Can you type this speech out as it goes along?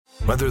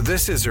Whether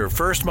this is her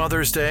first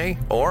Mother's Day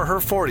or her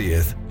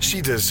 40th, she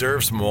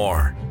deserves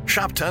more.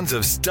 Shop tons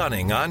of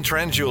stunning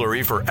on-trend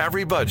jewelry for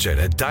every budget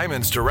at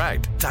Diamonds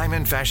Direct.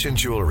 Diamond fashion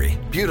jewelry,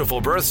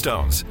 beautiful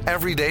birthstones,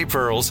 everyday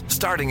pearls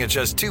starting at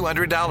just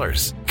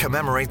 $200.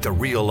 Commemorate the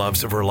real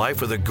loves of her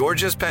life with a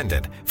gorgeous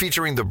pendant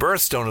featuring the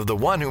birthstone of the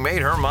one who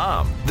made her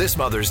mom. This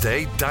Mother's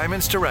Day,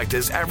 Diamonds Direct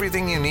is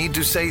everything you need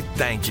to say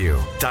thank you.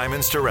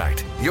 Diamonds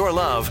Direct. Your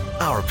love,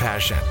 our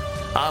passion.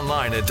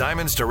 Online at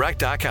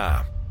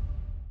diamondsdirect.com.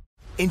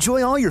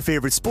 Enjoy all your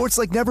favorite sports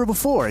like never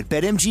before at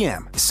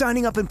BetMGM.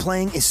 Signing up and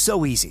playing is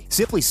so easy.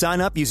 Simply sign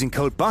up using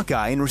code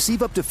Buckeye and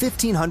receive up to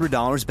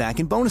 $1,500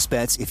 back in bonus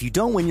bets if you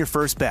don't win your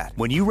first bet.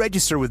 When you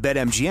register with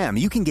BetMGM,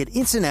 you can get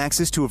instant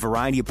access to a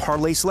variety of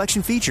parlay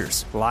selection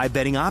features, live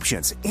betting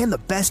options, and the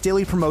best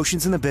daily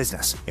promotions in the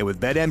business. And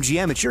with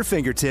BetMGM at your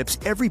fingertips,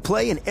 every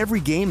play and every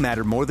game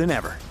matter more than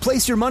ever.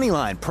 Place your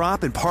moneyline,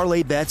 prop, and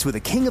parlay bets with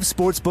the king of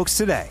sportsbooks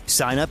today.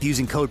 Sign up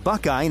using code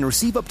Buckeye and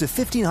receive up to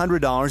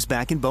 $1,500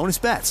 back in bonus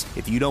bets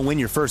if you don't win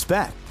your first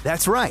bet.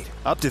 That's right,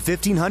 up to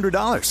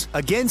 $1,500.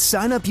 Again,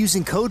 sign up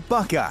using code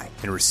Buckeye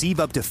and receive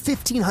up to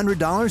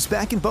 $1,500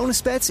 back in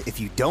bonus bets if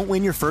you don't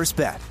win your first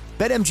bet.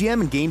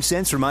 BetMGM and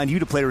GameSense remind you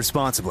to play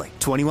responsibly.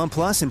 21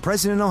 plus and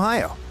present in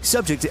Ohio.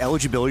 Subject to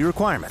eligibility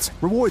requirements.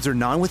 Rewards are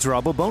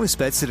non-withdrawable bonus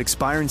bets that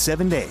expire in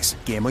 7 days.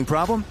 Gambling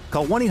problem?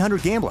 Call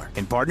 1-800-GAMBLER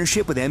in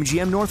partnership with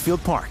MGM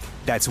Northfield Park.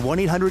 That's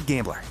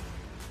 1-800-GAMBLER.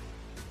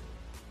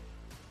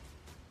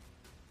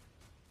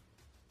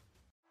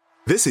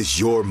 This is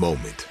your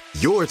moment,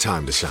 your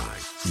time to shine,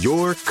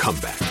 your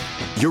comeback.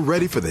 You're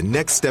ready for the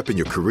next step in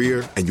your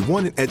career, and you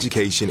want an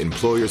education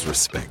employers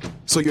respect.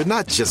 So you're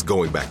not just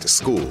going back to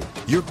school,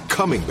 you're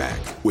coming back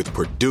with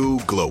Purdue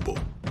Global.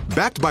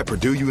 Backed by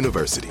Purdue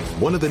University,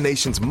 one of the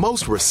nation's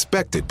most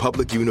respected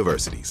public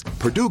universities,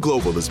 Purdue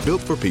Global is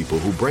built for people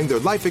who bring their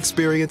life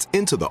experience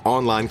into the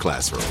online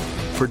classroom.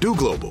 Purdue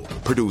Global,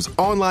 Purdue's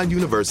online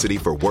university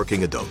for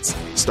working adults.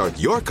 Start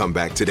your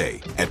comeback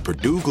today at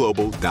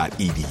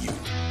purdueglobal.edu.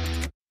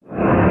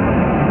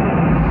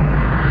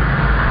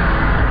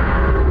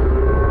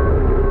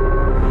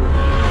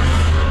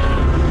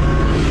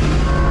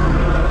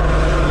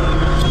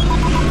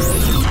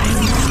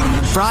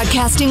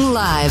 Broadcasting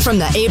live from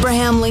the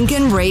Abraham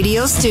Lincoln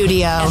Radio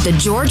Studio at the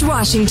George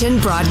Washington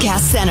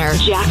Broadcast Center.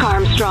 Jack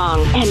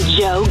Armstrong and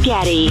Joe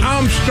Getty.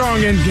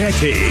 Armstrong and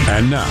Getty.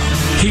 And now,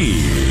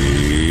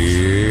 here's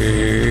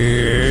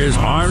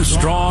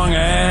Armstrong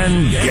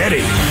and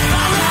Getty.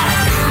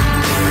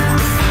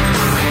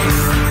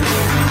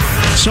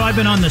 So I've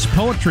been on this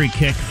poetry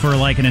kick for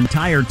like an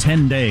entire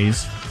 10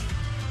 days.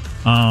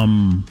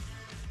 And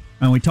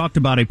we talked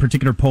about a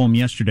particular poem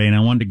yesterday, and I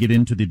wanted to get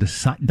into the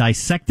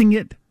dissecting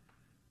it.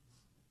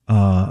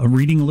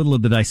 Reading a little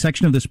of the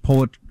dissection of this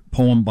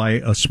poem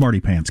by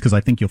Smarty Pants, because I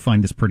think you'll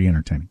find this pretty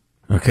entertaining.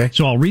 Okay.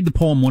 So I'll read the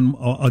poem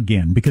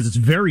again, because it's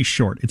very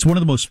short. It's one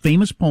of the most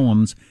famous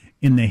poems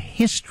in the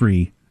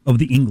history of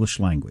the English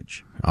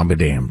language. I'll be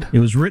damned. It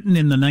was written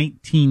in the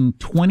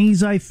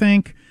 1920s, I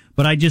think,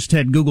 but I just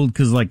had Googled,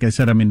 because like I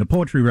said, I'm into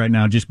poetry right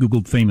now, just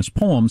Googled famous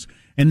poems,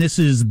 and this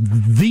is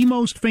the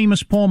most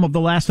famous poem of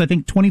the last, I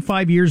think,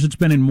 25 years. It's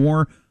been in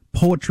more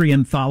poetry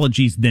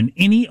anthologies than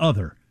any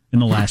other in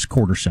the last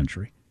quarter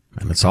century.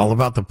 And it's all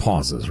about the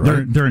pauses,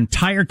 right? There are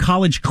entire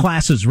college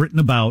classes written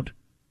about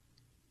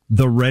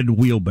the red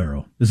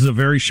wheelbarrow. This is a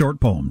very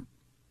short poem.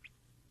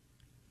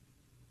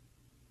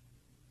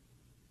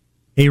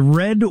 A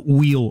red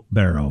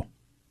wheelbarrow,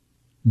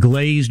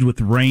 glazed with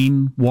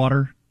rain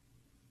water,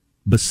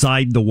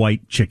 beside the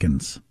white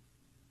chickens.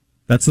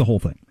 That's the whole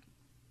thing.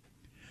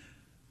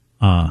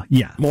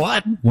 Yeah.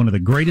 What? One of the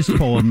greatest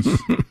poems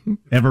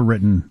ever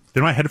written.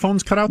 Did my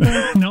headphones cut out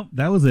there? No,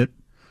 that was it.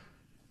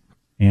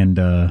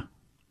 And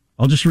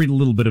I'll just read a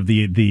little bit of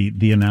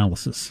the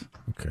analysis.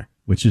 Okay.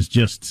 Which is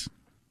just...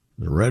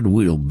 The red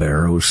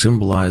wheelbarrow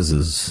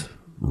symbolizes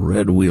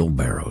red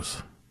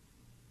wheelbarrows.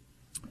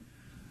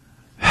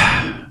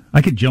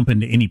 I could jump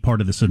into any part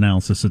of this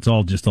analysis. It's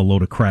all just a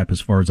load of crap as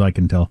far as I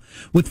can tell.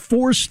 With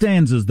 4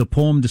 stanzas, the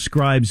poem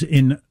describes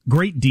in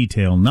great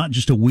detail not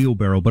just a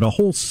wheelbarrow, but a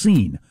whole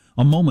scene,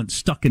 a moment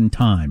stuck in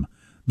time.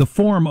 The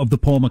form of the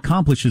poem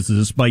accomplishes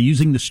this by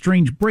using the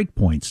strange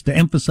breakpoints to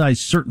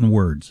emphasize certain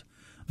words.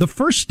 The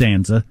first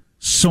stanza,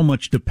 so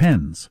much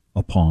depends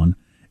upon,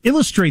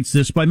 illustrates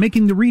this by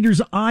making the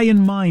reader's eye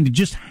and mind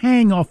just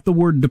hang off the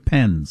word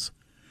depends.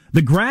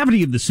 The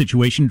gravity of the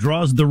situation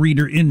draws the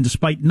reader in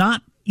despite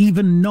not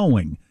even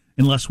knowing,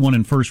 unless one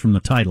infers from the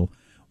title,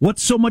 what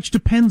so much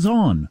depends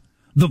on.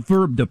 The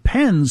verb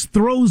depends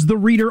throws the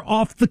reader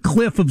off the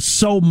cliff of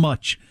so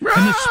much.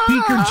 And the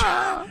speaker...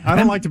 I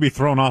don't like to be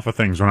thrown off of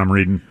things when I'm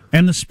reading.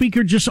 And the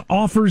speaker just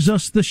offers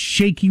us the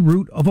shaky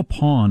root of a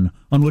pawn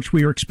on which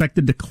we are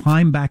expected to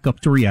climb back up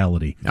to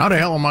reality. How the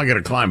hell am I going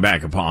to climb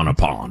back upon a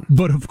pawn?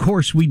 But of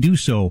course we do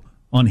so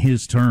on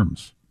his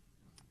terms.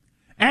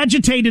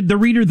 Agitated, the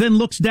reader then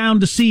looks down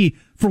to see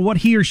for what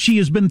he or she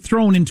has been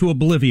thrown into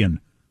oblivion.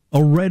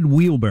 A red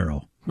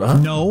wheelbarrow.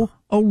 No,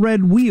 a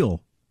red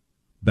wheel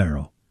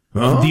barrow.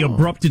 The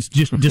abrupt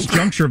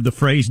disjuncture of the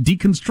phrase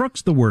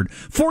deconstructs the word,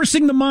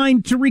 forcing the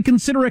mind to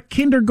reconsider a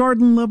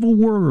kindergarten-level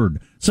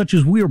word, such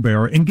as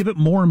wheelbarrow, and give it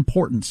more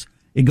importance.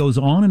 It goes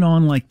on and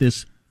on like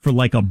this for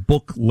like a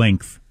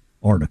book-length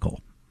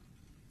article.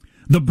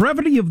 The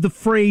brevity of the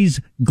phrase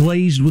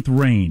glazed with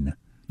rain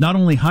not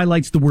only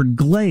highlights the word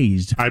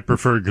glazed. I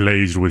prefer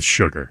glazed with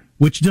sugar.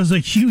 Which does a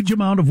huge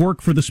amount of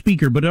work for the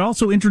speaker, but it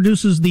also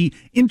introduces the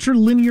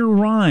interlinear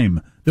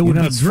rhyme.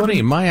 It's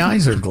funny. My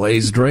eyes are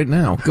glazed right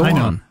now. Go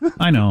on.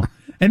 I know.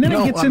 And then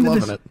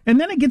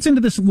it gets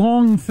into this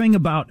long thing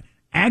about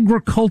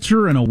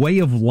agriculture and a way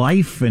of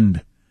life,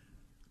 and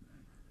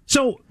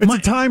so it's a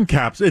time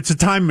capsule. It's a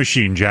time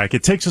machine, Jack.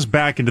 It takes us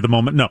back into the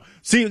moment. No,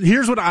 see,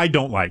 here's what I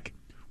don't like: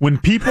 when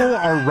people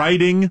are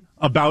writing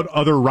about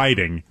other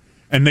writing,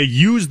 and they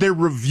use their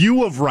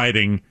review of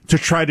writing to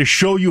try to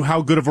show you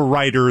how good of a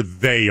writer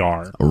they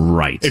are.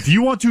 Right. If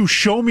you want to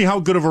show me how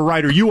good of a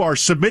writer you are,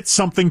 submit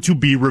something to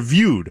be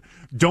reviewed.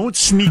 Don't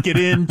sneak it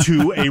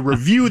into a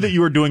review that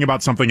you are doing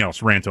about something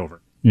else. Rant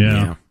over.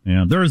 Yeah.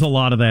 There is a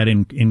lot of that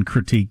in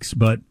critiques,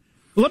 but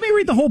let me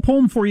read the whole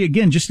poem for you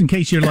again, just in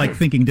case you're like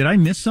thinking, did I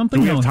miss something?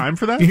 Do we have time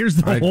for that? Here's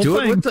the whole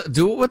thing.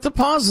 Do it with the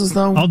pauses,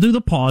 though. I'll do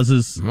the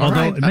pauses.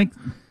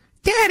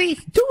 Daddy,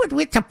 do it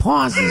with the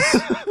pauses.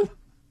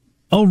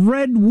 A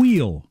red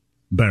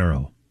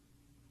wheelbarrow,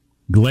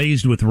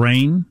 glazed with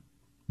rain,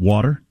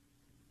 water,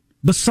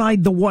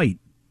 beside the white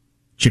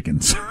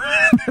chickens.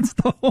 That's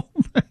the whole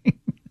thing.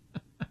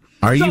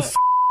 Are you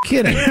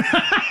kidding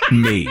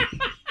me?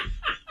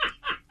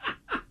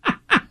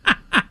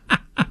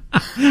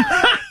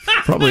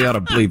 Probably ought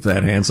to bleep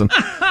that, Hanson.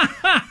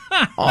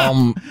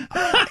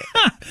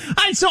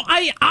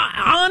 I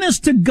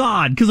honest to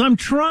God, because I'm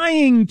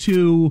trying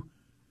to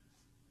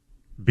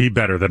be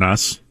better than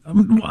us.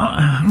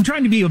 I'm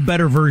trying to be a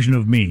better version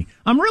of me.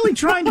 I'm really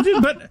trying to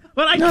do, but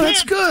I can't. No,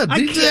 that's good.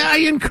 I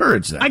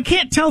encourage that. I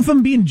can't tell if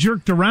I'm being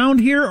jerked around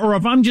here or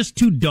if I'm just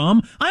too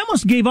dumb. I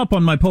almost gave up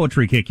on my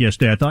poetry kick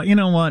yesterday. I thought, you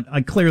know what?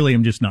 I clearly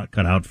am just not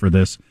cut out for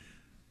this.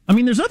 I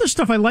mean, there's other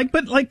stuff I like,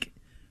 but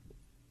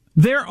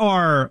there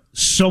are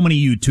so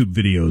many YouTube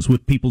videos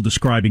with people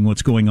describing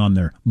what's going on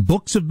there.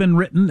 Books have been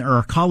written. There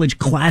are college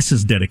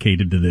classes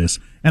dedicated to this.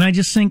 And I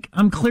just think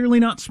I'm clearly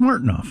not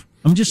smart enough.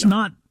 I'm just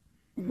not.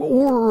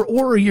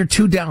 Or you're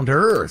too down to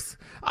earth.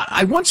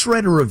 I once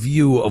read a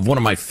review of one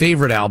of my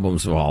favorite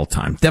albums of all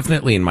time,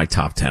 definitely in my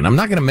top 10. I'm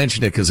not going to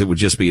mention it because it would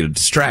just be a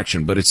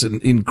distraction, but it's an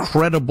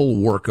incredible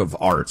work of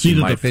art, in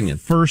my opinion.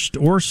 First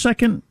or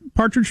second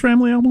Partridge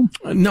Family album?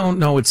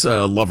 No, it's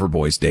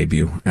Loverboy's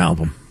debut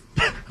album.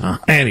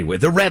 Anyway,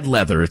 the red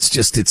leather,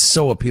 it's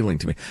so appealing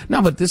to me.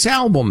 No, but this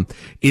album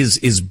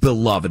is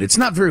beloved. It's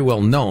not very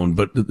well known,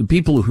 but the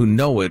people who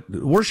know it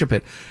worship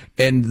it.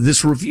 And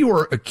this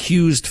reviewer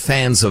accused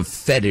fans of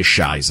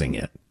fetishizing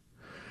it,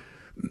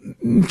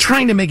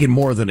 trying to make it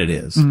more than it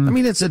is. I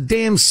mean, it's a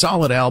damn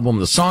solid album.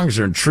 The songs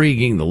are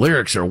intriguing. The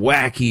lyrics are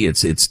wacky.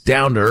 It's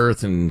down to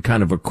earth in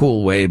kind of a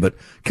cool way, but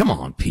come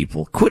on,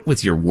 people, quit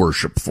with your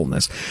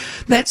worshipfulness.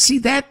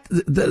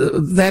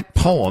 That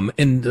poem,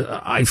 and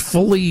I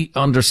fully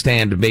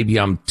understand maybe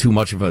I'm too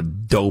much of a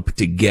dope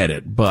to get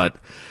it, but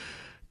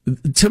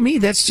to me,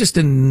 that's just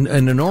an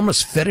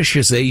enormous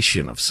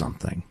fetishization of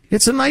something.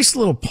 It's a nice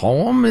little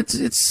poem.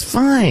 It's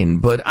fine,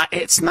 but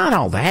it's not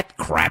all that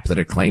crap that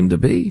it claimed to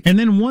be. And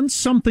then once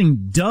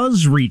something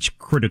does reach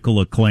critical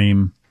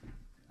acclaim,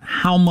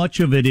 how much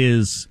of it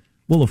is,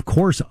 well, of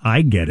course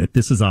I get it.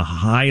 This is a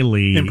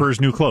highly... Emperor's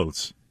New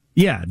Clothes.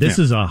 Yeah, this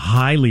is a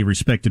highly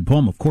respected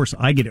poem. Of course,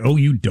 I get it. Oh,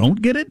 you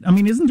don't get it? I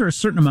mean, isn't there a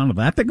certain amount of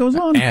that goes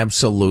on?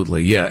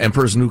 Absolutely, yeah.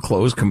 Emperor's New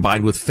Clothes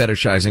combined with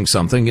fetishizing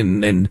something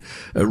and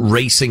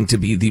racing to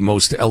be the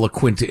most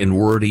eloquent and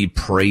wordy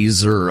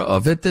praiser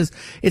of it.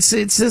 It's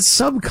a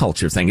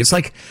subculture thing. It's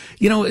like,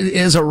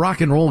 as a rock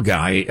and roll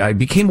guy, I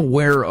became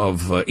aware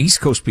of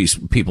East Coast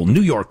people,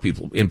 New York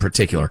people in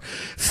particular,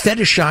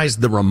 fetishized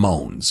the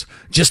Ramones,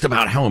 just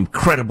about how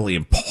incredibly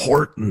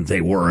important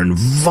they were and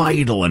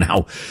vital and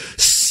how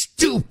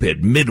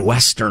stupid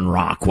Midwestern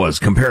rock was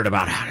compared to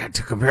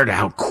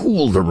how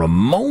cool the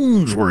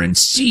Ramones were and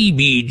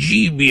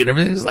CBGB and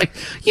everything. It's like,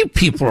 you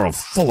people are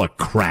full of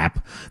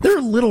crap. There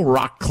are little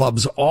rock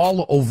clubs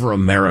all over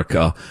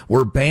America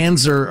where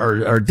bands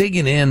are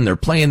digging in. They're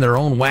playing their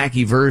own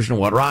wacky version of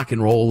what rock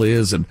and roll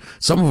is, and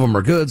some of them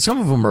are good, some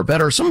of them are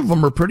better, some of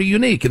them are pretty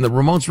unique, and the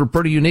Ramones were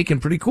pretty unique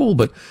and pretty cool,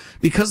 but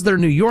because they're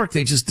New York,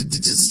 it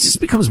just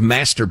becomes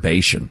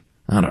masturbation.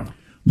 I don't know.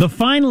 The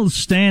final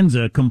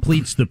stanza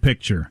completes the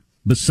picture.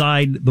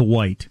 Beside the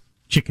white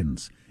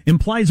chickens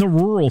implies a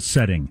rural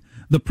setting.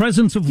 The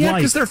presence of life. Yeah,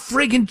 because they're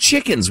friggin'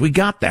 chickens. We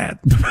got that.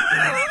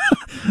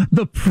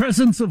 The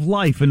presence of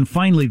life, and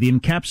finally the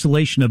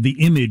encapsulation of the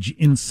image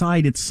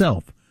inside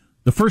itself.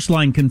 The first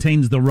line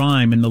contains the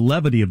rhyme and the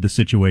levity of the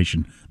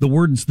situation. The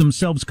words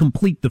themselves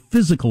complete the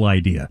physical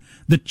idea.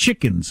 The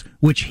chickens,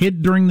 which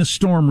hid during the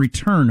storm,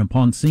 return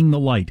upon seeing the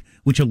light,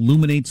 which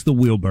illuminates the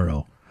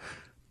wheelbarrow.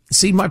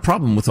 See, my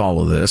problem with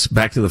all of this,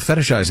 back to the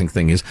fetishizing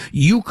thing, is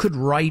you could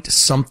write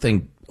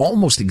something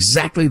almost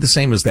exactly the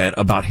same as that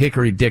about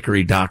Hickory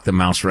Dickory Dock, the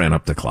mouse ran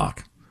up the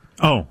clock.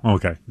 Oh,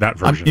 okay. That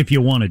version. If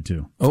you wanted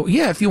to. Oh,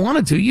 yeah, if you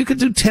wanted to. You could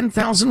do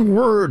 10,000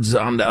 words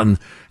on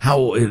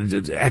how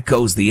it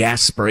echoes the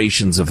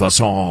aspirations of us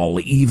all,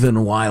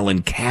 even while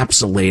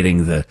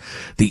encapsulating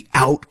the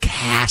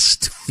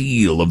outcast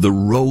feel of the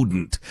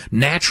rodent,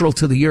 natural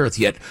to the earth,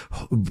 yet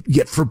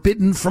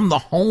forbidden from the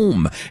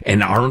home.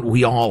 And aren't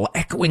we all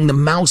echoing the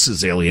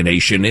mouse's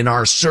alienation in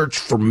our search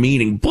for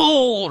meaning?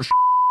 Bullshit!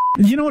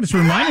 You know what it's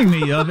reminding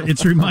me of?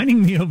 It's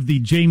reminding me of the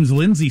James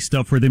Lindsay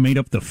stuff where they made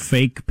up the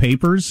fake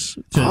papers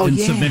and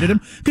submitted them.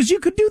 Because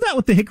you could do that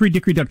with the Hickory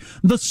Dickory Dock.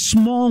 The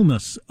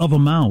smallness of a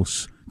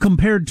mouse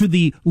compared to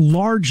the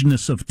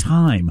largeness of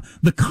time.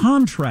 The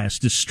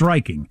contrast is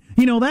striking.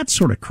 You know, that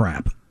sort of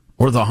crap.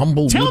 Or the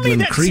humble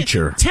woodland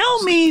creature.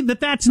 Tell me that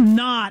that's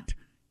not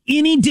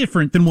any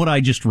different than what I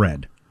just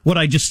read. What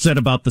I just said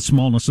about the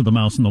smallness of the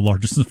mouse and the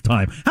largest of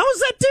time. How is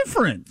that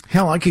different?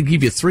 Hell, I could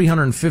give you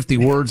 350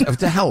 words,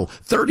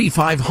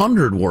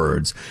 3,500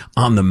 words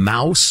on the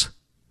mouse,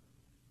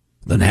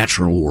 the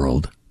natural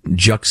world,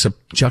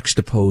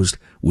 juxtaposed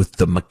with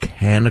the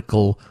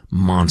mechanical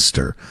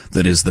monster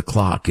that is the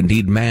clock.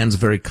 Indeed, man's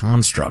very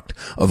construct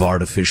of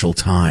artificial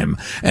time,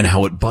 and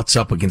how it butts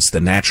up against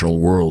the natural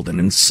world and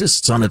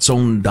insists on its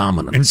own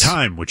dominance. And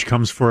time, which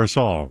comes for us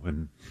all.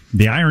 And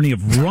the irony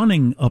of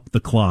running up the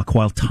clock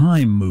while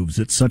time moves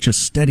at such a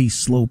steady,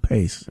 slow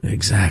pace.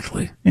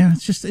 Exactly. Yeah,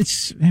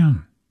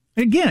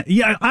 Again,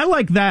 yeah, I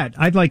like that.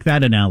 I'd like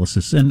that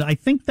analysis. And I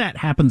think that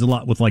happens a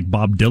lot with like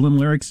Bob Dylan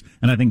lyrics.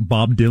 And I think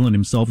Bob Dylan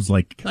himself is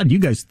like, God, you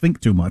guys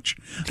think too much.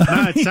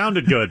 It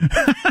sounded good.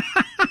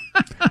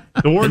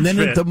 The words and then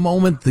fit. At the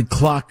moment the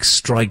clock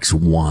strikes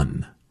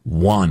one,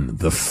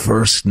 the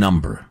first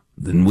number,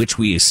 in which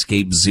we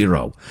escape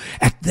zero.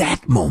 At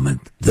that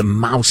moment, the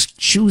mouse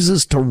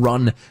chooses to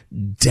run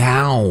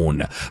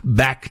down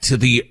back to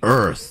the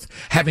earth.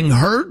 Having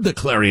heard the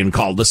clarion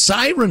call, the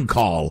siren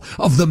call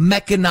of the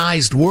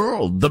mechanized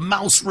world, the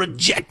mouse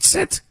rejects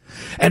it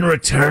and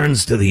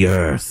returns to the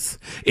earth,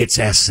 its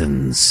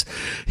essence,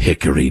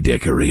 Hickory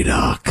Dickory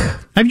Dock.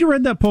 Have you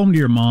read that poem to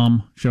your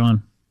mom,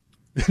 Sean?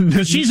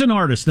 Because she's an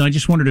artist, and I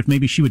just wondered if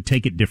maybe she would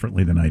take it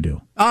differently than I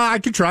do. I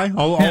could try.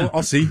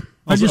 I'll see.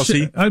 I'll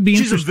see. I'd be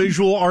She's a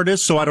visual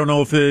artist, so I don't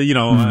know if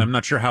I'm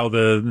not sure how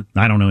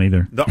I don't know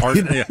either. The art.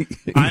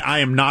 I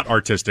am not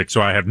artistic,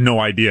 so I have no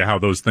idea how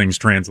those things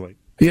translate.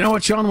 You know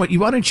what, Sean?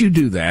 Why don't you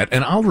do that,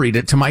 and I'll read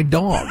it to my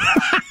dog,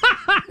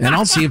 and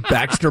I'll see if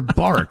Baxter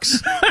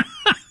barks.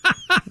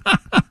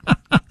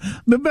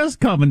 The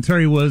best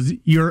commentary was,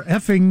 "You're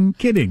effing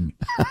kidding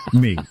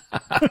me."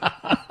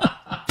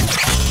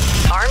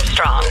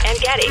 Armstrong and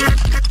Getty.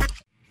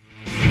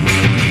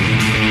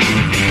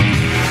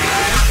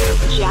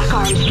 Jack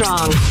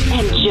Armstrong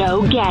and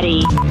Joe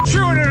Getty.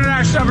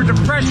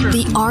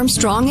 The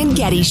Armstrong and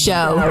Getty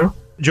Show.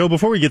 Joe,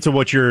 before we get to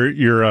what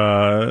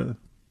your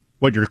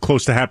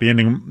close to happy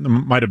ending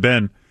might have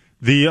been,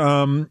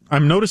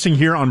 I'm noticing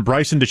here on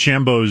Bryson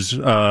DeChambeau's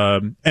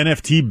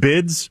NFT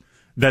bids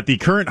that the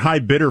current high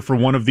bidder for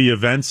one of the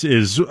events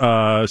is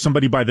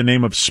somebody by the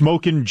name of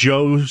Smokin'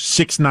 Joe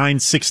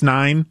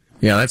 6969.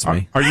 Yeah, that's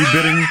me. Are you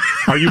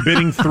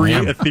bidding 3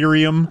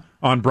 Ethereum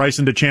on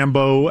Bryson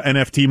DeChambeau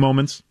NFT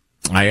moments?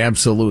 I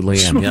absolutely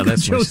am. Smoking yeah,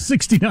 that's Joe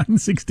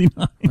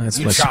 6969. That's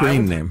my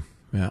screen name.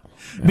 Yeah.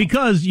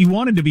 Because you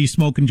wanted to be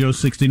Smoking Joe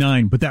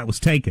 69, but that was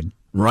taken.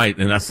 Right,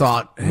 and I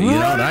thought, you know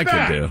what I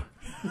could do?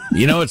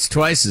 You know it's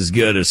twice as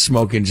good as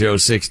Smoking Joe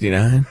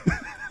 69?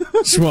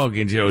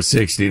 Smoking Joe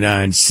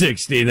 69,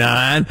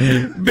 69.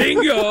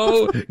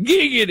 Bingo!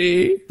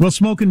 Giggity! Well,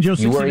 Smoking Joe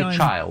 69. You were a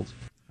child.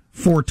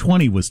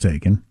 420 was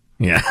taken.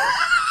 Yeah.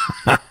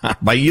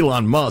 By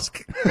Elon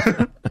Musk.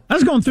 I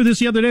was going through this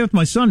the other day with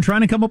my son,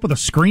 trying to come up with a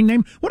screen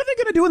name. What are they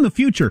going to do in the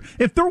future?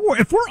 If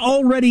we're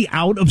already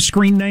out of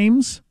screen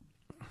names,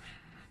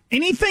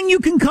 anything you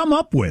can come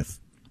up with,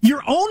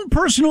 your own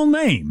personal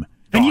name,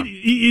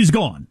 is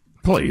gone.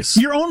 Please.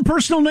 Your own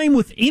personal name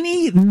with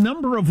any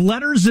number of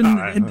letters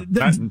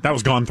that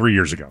was gone 3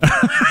 years ago.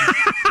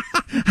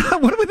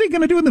 What are they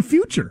going to do in the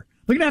future?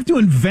 They're going to have to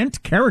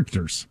invent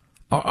characters.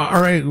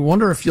 All right, I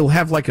wonder if you'll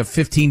have like a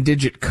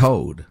 15-digit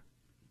code.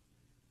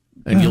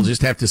 And you'll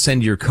just have to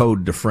send your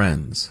code to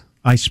friends.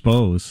 I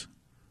suppose.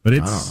 But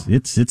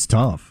it's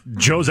tough.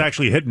 Joe's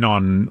actually hitting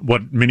on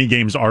what mini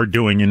games are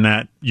doing in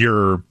that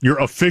your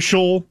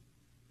official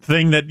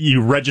thing that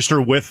you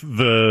register with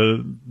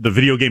the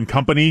video game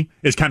company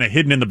is kind of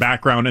hidden in the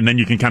background, and then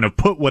you can kind of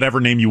put whatever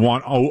name you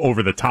want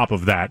over the top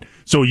of that,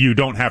 so you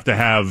don't have to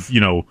have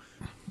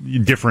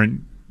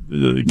different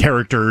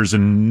characters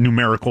and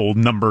numerical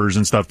numbers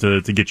and stuff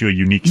to get you a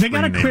unique They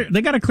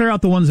got to clear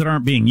out the ones that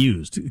aren't being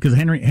used, because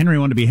Henry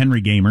wanted to be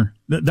Henry Gamer.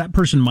 That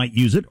person might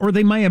use it, or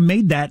they may have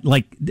made that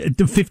like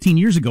 15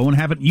 years ago and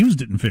haven't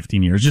used it in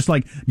 15 years. Just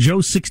like Joe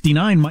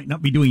 69 might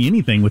not be doing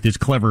anything with his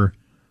clever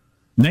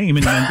name,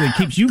 and it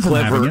keeps you from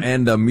clever having it.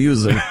 and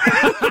amusing.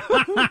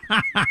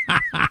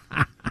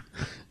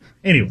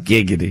 Anyway,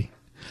 giggity.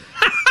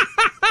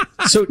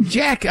 So,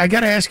 Jack, I got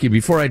to ask you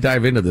before I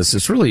dive into this.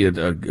 It's really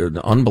an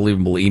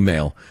unbelievable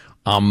email.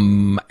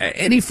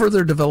 Any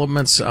further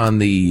developments on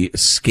the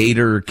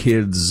skater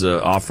kids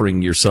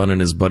offering your son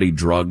and his buddy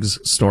drugs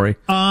story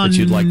that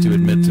you'd like to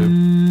admit to?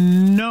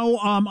 No,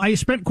 I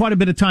spent quite a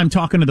bit of time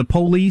talking to the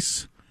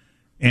police,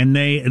 and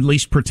they at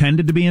least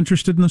pretended to be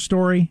interested in the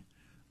story.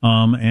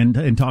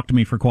 And talked to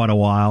me for quite a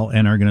while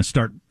and are going to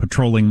start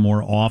patrolling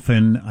more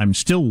often. I'm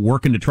still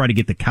working to try to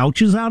get the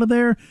couches out of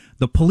there.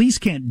 The police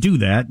can't do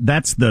that.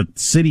 That's the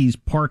city's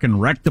park and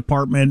rec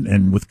department,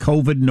 and with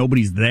COVID,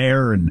 nobody's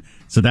there, and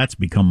so that's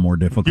become more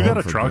difficult. You got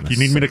a truck? You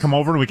need me to come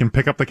over and we can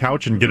pick up the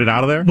couch and get it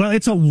out of there? Well,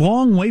 it's a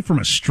long way from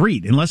a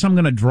street, unless I'm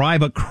going to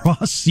drive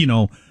across,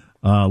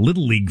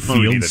 Little League fields.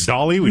 We need a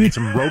dolly. We need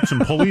some ropes and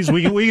pulleys.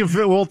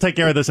 We'll take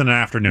care of this in an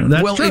afternoon.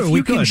 Well, if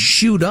you can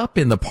shoot up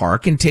in the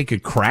park and take a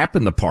crap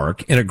in the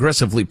park and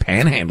aggressively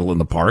panhandle in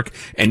the park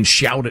and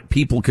shout at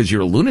people because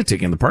you're a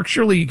lunatic in the park,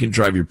 surely you can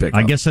drive your pickup.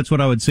 I guess that's what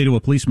I would say to a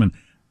policeman.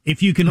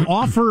 If you can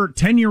offer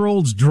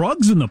 10-year-olds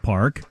drugs in the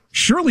park,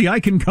 surely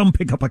I can come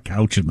pick up a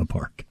couch in the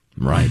park.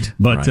 Right.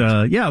 But,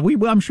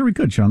 I'm sure we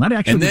could, Sean. That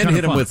actually and then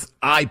hit him with,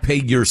 I pay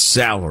your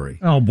salary.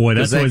 Oh, boy,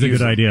 that's always a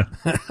good idea.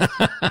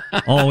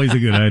 Always a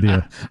good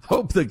idea.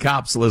 Hope the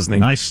cop's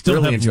listening. I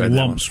still have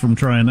lumps from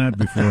trying that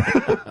before.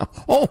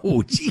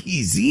 Oh,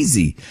 geez,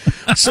 easy.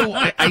 So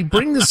I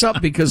bring this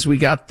up because we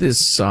got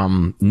this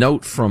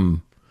note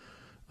from,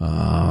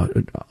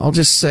 I'll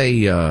just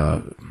say,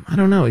 I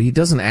don't know, he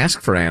doesn't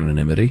ask for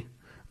anonymity,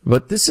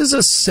 but this is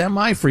a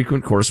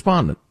semi-frequent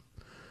correspondent.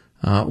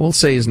 We'll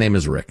say his name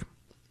is Rick.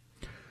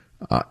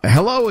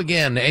 Hello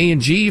again,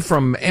 A&G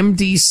from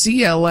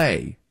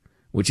MDCLA,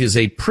 which is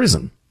a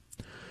prison.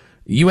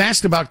 You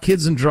asked about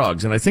kids and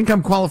drugs, and I think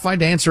I'm qualified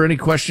to answer any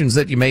questions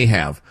that you may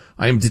have.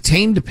 I am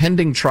detained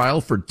pending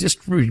trial for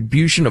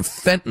distribution of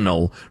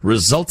fentanyl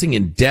resulting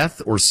in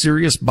death or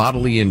serious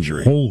bodily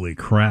injury. Holy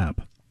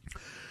crap.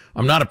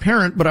 I'm not a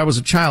parent, but I was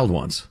a child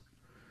once.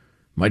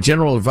 My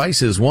general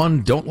advice is,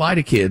 1, don't lie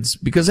to kids,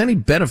 because any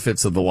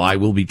benefits of the lie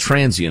will be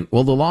transient,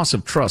 while the loss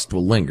of trust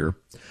will linger.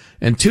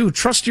 And 2,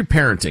 trust your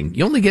parenting.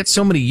 You only get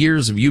so many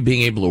years of you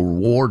being able to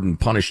reward and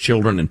punish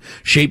children and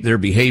shape their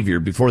behavior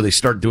before they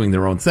start doing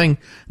their own thing.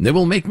 And they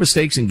will make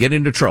mistakes and get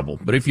into trouble.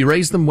 But if you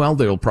raise them well,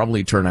 they'll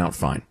probably turn out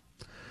fine.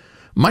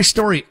 My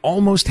story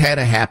almost had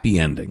a happy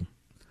ending.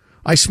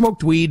 I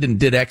smoked weed and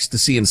did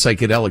ecstasy and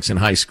psychedelics in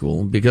high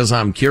school because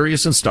I'm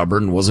curious and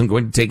stubborn and wasn't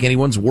going to take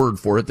anyone's word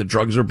for it that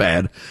drugs are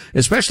bad,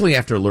 especially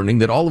after learning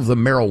that all of the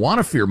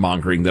marijuana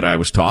fear-mongering that I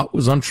was taught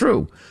was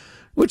untrue,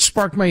 which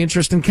sparked my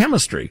interest in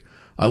chemistry.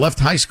 I left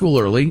high school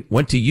early,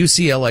 went to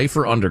UCLA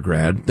for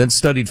undergrad, then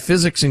studied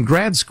physics in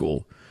grad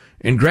school.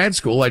 In grad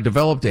school, I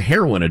developed a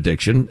heroin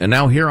addiction, and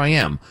now here I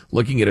am,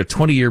 looking at a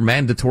 20-year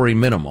mandatory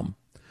minimum.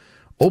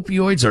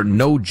 Opioids are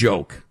no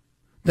joke.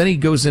 Then he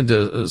goes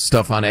into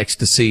stuff on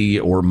ecstasy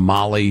or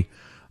Molly,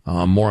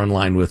 more in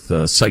line with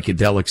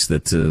psychedelics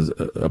that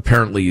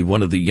apparently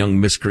one of the young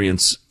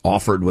miscreants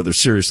offered, whether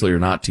seriously or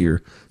not, to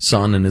your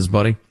son and his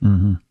buddy.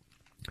 Mm-hmm.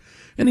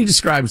 And he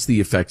describes the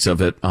effects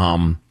of it.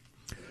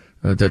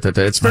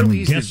 It's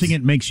fairly I'm guessing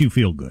it makes you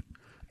feel good.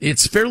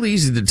 It's fairly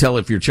easy to tell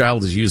if your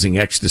child is using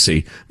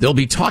ecstasy. They'll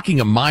be talking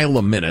a mile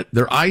a minute.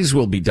 Their eyes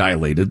will be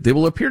dilated. They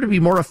will appear to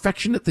be more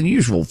affectionate than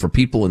usual for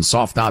people and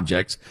soft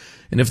objects.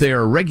 And if they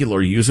are a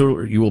regular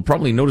user, you will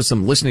probably notice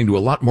them listening to a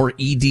lot more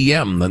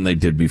EDM than they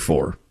did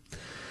before.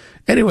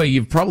 Anyway,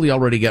 you've probably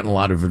already gotten a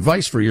lot of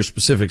advice for your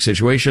specific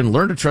situation.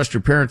 Learn to trust your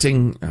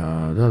parenting.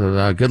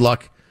 Good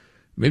luck.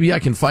 Maybe I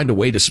can find a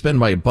way to spend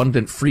my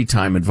abundant free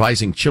time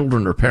advising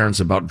children or parents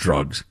about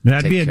drugs.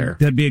 That'd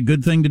be a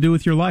good thing to do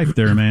with your life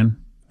there, man.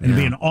 It'd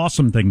be an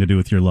awesome thing to do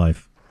with your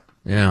life.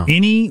 Yeah.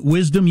 Any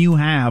wisdom you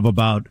have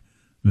about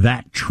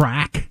that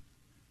track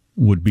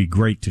would be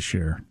great to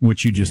share,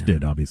 which you just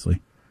did,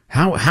 obviously.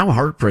 How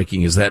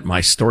heartbreaking is that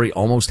my story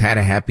almost had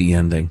a happy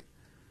ending?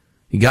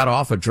 He got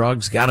off of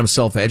drugs, got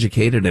himself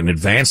educated in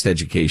advanced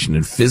education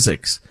in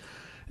physics,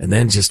 and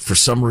then just for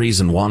some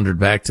reason wandered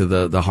back to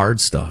the hard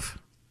stuff.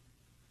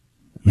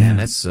 Man,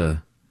 that's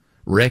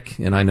Rick,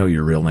 and I know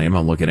your real name.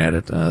 I'm looking at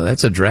it.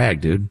 That's a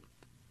drag, dude.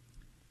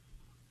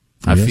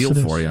 I feel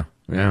for you.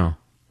 Yeah.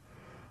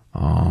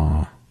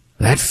 Oh,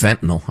 that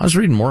fentanyl. I was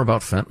reading more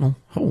about fentanyl.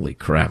 Holy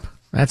crap.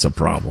 That's a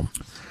problem.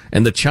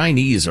 And the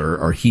Chinese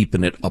are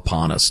heaping it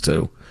upon us,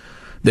 too.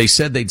 They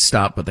said they'd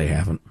stop, but they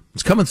haven't.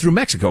 It's coming through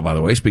Mexico, by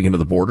the way, speaking of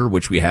the border,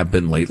 which we have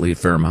been lately a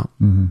fair amount.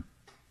 Mm-hmm.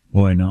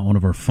 Boy, not one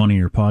of our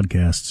funnier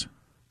podcasts.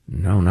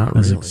 No, not really. I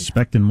was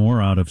expecting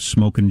more out of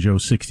Smokin' Joe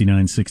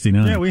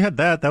 6969. Yeah, we had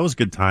that. That was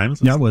good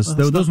times.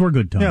 Those were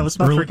good times. Yeah, let's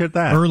not forget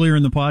that. Earlier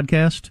in the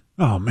podcast.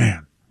 Oh,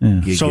 man.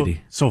 Yeah.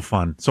 So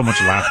fun. So much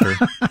laughter.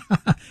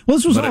 Well,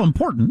 this was all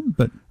important,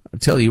 but I'll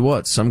tell you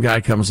what, some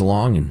guy comes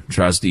along and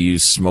tries to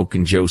use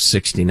Smokin' Joe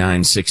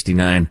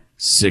 6969.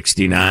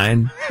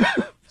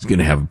 He's going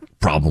to have a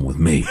problem with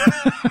me.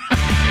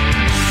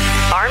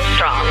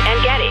 Armstrong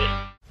and Getty.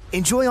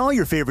 Enjoy all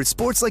your favorite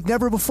sports like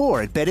never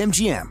before at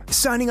BetMGM.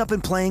 Signing up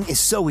and playing is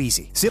so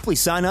easy. Simply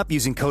sign up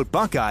using code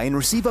Buckeye and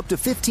receive up to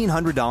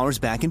 $1,500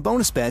 back in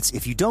bonus bets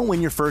if you don't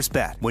win your first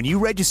bet. When you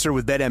register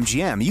with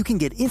BetMGM, you can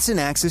get instant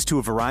access to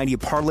a variety of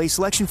parlay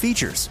selection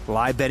features,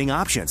 live betting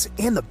options,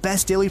 and the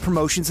best daily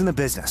promotions in the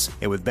business.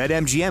 And with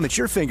BetMGM at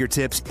your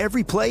fingertips,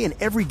 every play and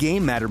every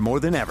game matter more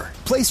than ever.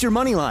 Place your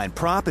moneyline,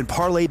 prop, and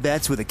parlay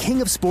bets with the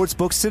king of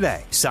sportsbooks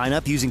today. Sign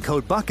up using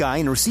code Buckeye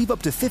and receive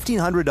up to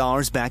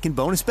 $1,500 back in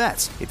bonus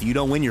bets if you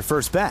don't win your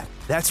first bet.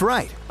 That's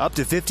right, up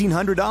to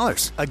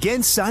 $1,500.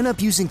 Again, sign up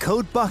using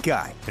code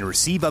Buckeye and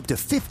receive up to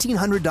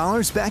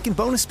 $1,500 back in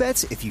bonus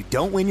bets if you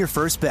don't win your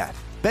first bet.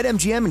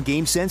 BetMGM and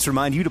GameSense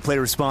remind you to play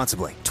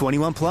responsibly.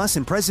 21 plus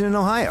and present in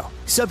Ohio.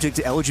 Subject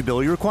to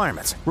eligibility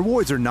requirements.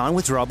 Rewards are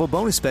non-withdrawable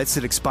bonus bets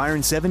that expire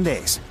in 7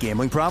 days.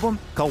 Gambling problem?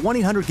 Call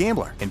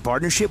 1-800-GAMBLER in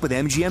partnership with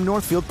MGM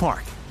Northfield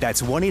Park.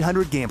 That's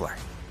 1-800-GAMBLER.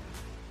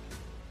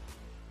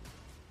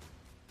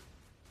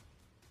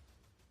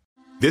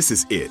 This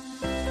is it.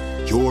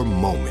 Your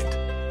moment.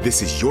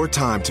 This is your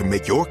time to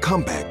make your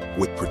comeback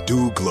with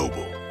Purdue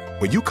Global.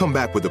 When you come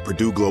back with a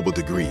Purdue Global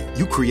degree,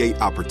 you create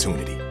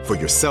opportunity for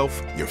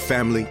yourself, your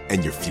family,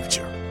 and your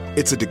future.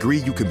 It's a degree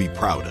you can be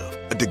proud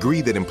of, a degree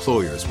that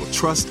employers will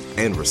trust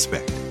and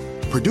respect.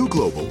 Purdue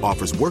Global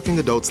offers working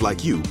adults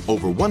like you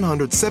over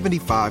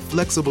 175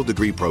 flexible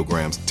degree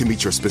programs to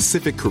meet your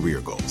specific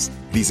career goals.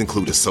 These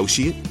include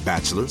associate,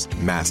 bachelor's,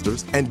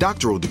 master's, and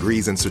doctoral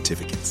degrees and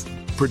certificates.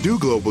 Purdue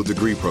Global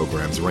degree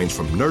programs range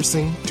from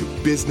nursing to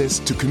business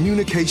to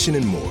communication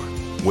and more.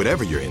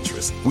 Whatever your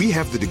interest, we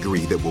have the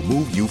degree that will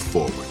move you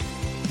forward.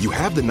 You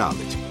have the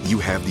knowledge, you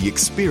have the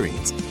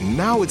experience.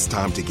 Now it's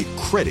time to get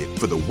credit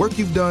for the work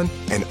you've done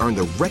and earn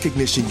the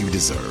recognition you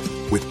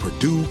deserve with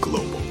Purdue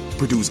Global,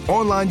 Purdue's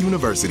online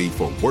university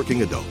for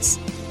working adults.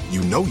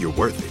 You know you're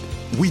worth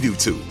it. We do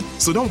too.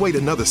 So don't wait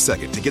another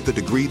second to get the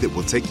degree that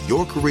will take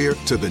your career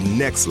to the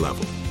next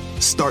level.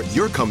 Start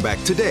your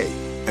comeback today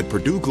at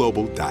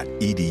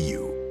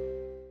purdueglobal.edu.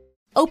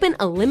 Open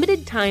a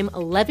limited-time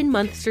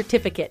 11-month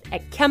certificate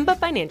at Kemba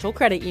Financial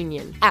Credit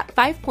Union. At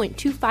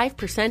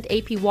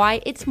 5.25%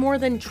 APY, it's more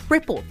than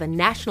triple the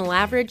national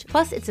average,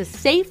 plus it's a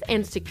safe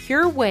and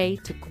secure way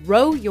to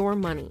grow your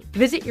money.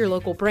 Visit your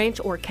local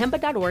branch or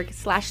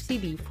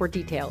kemba.org/CD for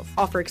details.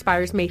 Offer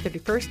expires May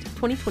 31st,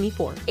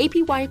 2024.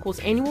 APY equals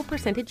annual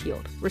percentage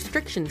yield.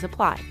 Restrictions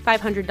apply.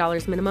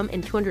 $500 minimum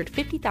and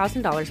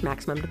 $250,000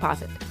 maximum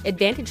deposit.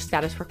 Advantage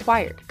status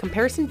required.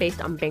 Comparison based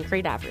on bank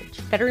rate average.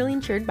 Federally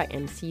insured by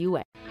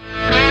NCUA.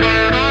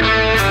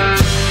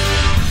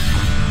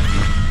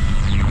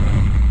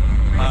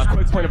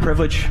 Quick point of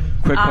privilege.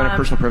 Quick point of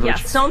personal privilege.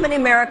 Yeah, so many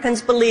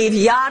Americans believe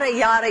yada,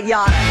 yada,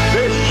 yada.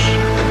 This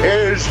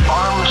is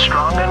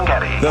Armstrong and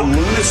Getty. The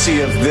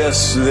lunacy of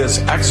this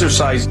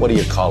exercise, what do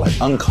you call it?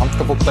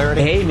 Uncomfortable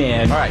clarity? Hey,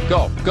 man. All right,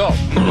 go.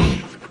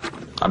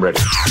 I'm ready.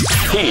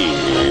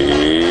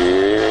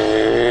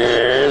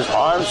 Here's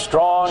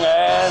Armstrong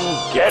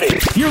and Getty.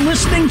 You're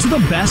listening to the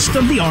best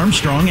of the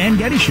Armstrong and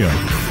Getty Show.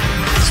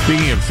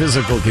 Speaking of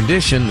physical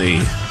condition, the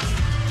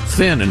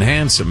thin and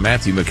handsome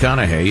Matthew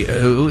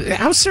McConaughey.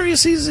 How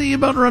serious is he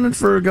about running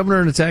for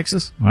governor in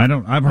Texas? I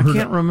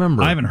can't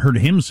remember. I haven't heard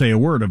him say a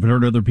word. I've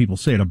heard other people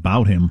say it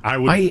about him. I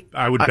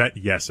would bet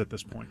yes at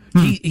this point.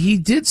 He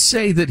did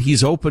say that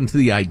he's open to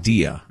the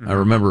idea. I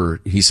remember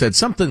he said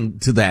something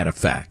to that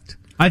effect.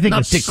 I think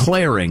not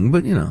declaring,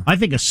 but I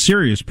think a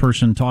serious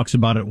person talks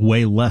about it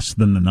way less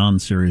than the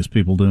non-serious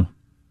people do.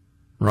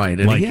 Right,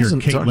 and like your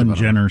Caitlyn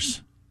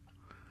Jenner's.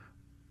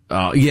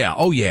 Yeah.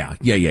 Oh, yeah.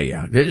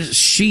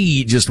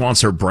 She just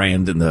wants her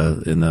brand in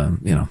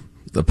the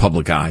the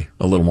public eye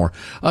a little more.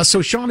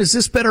 So, Sean, is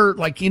this better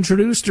like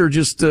introduced or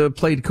just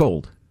played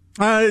cold?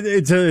 I'll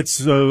just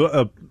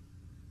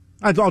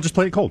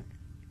play it cold.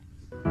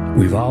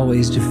 We've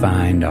always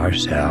defined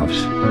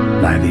ourselves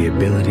by the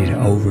ability to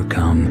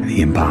overcome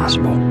the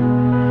impossible.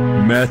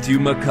 Matthew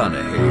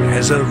McConaughey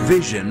has a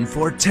vision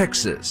for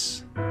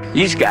Texas.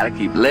 You just gotta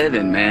keep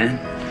living, man.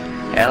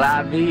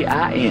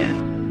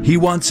 LIVIN. He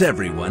wants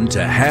everyone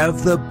to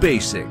have the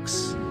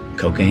basics.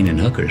 Cocaine and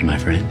hookers, my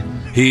friend.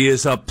 He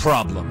is a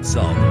problem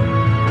solver.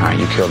 All right,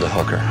 you killed a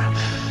hooker.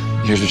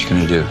 Here's what you're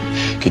gonna do.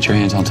 Get your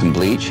hands on some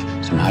bleach,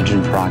 some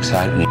hydrogen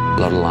peroxide, and a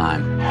load of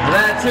lime. For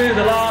that too,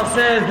 the law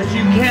says that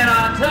you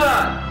cannot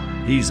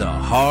touch. He's a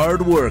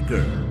hard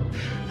worker.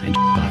 I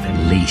off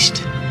at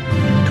least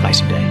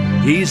twice a day.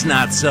 He's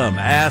not some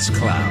ass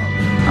clown.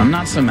 I'm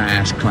not some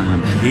ass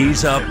clown.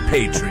 He's a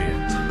patriot.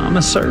 I'm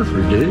a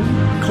surfer, dude.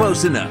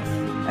 Close enough.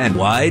 And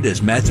why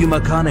does Matthew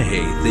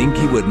McConaughey think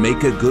he would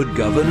make a good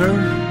governor?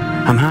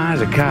 I'm high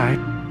as a kite.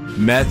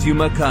 Matthew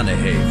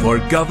McConaughey for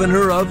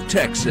governor of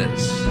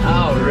Texas.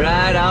 All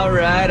right.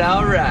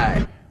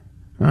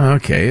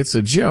 Okay, it's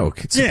a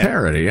joke. It's a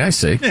parody, I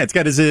see. Yeah, it's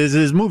got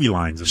his movie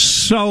lines in there.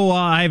 So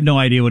I have no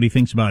idea what he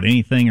thinks about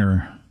anything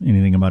or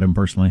anything about him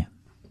personally,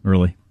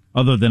 really.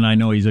 Other than I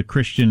know he's a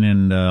Christian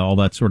and all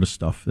that sort of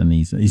stuff. And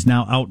he's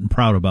now out and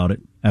proud about it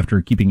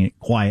after keeping it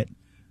quiet,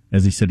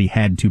 as he said he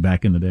had to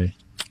back in the day.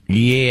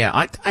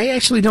 Yeah, I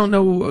actually don't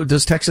know.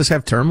 Does Texas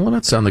have term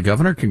limits on the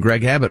governor? Can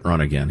Greg Abbott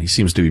run again? He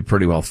seems to be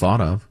pretty well thought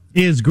of.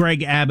 Is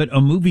Greg Abbott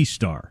a movie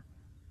star?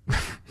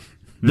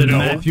 That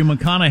Matthew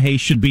McConaughey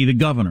should be the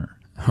governor.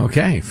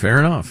 Okay, fair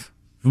enough.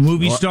 If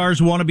movie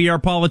stars want to be our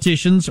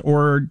politicians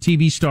or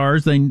TV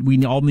stars, then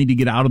we all need to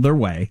get out of their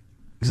way.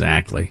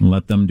 Exactly. And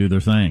let them do their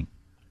thing.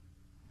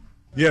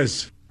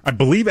 Yes. I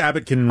believe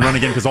Abbott can run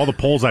again because all the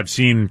polls I've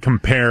seen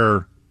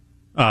compare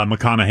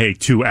McConaughey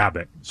to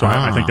Abbott. So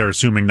I think they're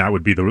assuming that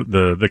would be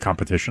the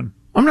competition.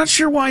 I'm not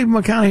sure why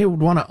McConaughey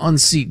would want to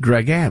unseat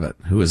Greg Abbott,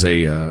 who is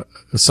a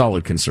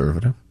solid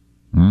conservative.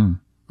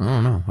 I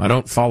don't know. I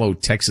don't follow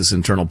Texas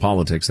internal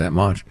politics that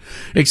much,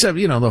 except,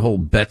 the whole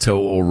Beto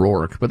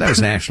O'Rourke, but that was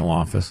national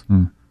office.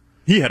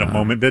 He had a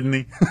moment, didn't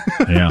he?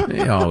 Yeah.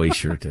 Oh, he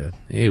sure did.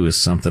 He was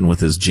something with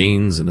his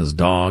jeans and his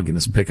dog and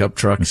his pickup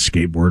truck.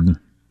 Skateboarding.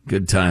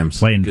 Good times.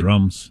 Playing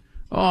drums.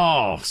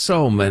 Oh,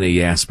 so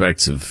many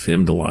aspects of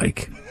him to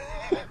like.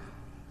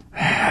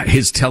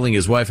 His telling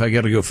his wife, I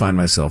got to go find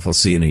myself. I'll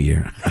see you in a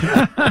year.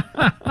 Wow.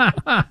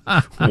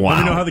 Let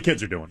me know how the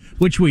kids are doing.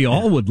 Which we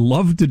all would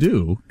love to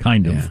do,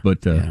 kind of.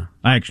 But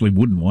I actually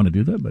wouldn't want to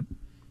do that. But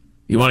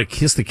you want to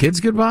kiss the kids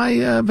goodbye,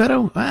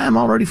 Beto? I'm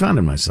already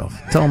finding myself.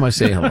 Tell them I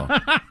say hello.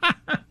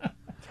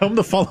 Tell them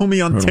to follow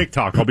me on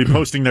TikTok. I'll be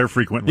posting there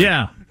frequently.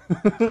 Yeah.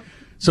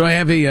 So I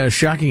have a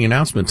shocking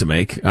announcement to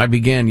make. I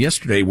began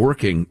yesterday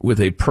working with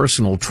a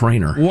personal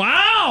trainer.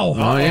 Wow!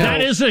 Oh, yeah.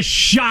 That is a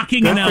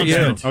shocking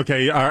announcement.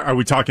 Okay, are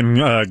we talking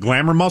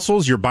glamour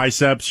muscles, your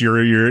biceps,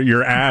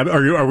 your ab?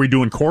 Are we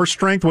doing core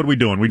strength? What are we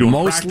doing? We doing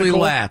mostly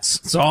practical?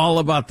 lats. It's all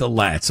about the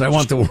lats. I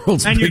want the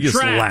world's and biggest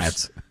your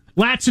traps. lats.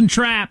 Lats and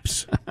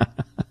traps.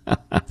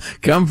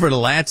 Come for the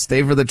lats,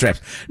 stay for the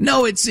traps.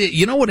 No,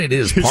 you know what it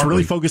is? It's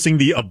really focusing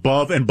the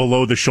above and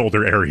below the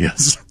shoulder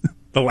areas.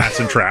 The lats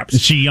and traps. Is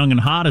she young and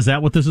hot? Is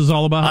that what this is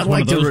all about? I'd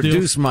like to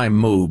reduce my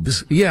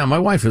moobs. Yeah, my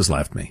wife has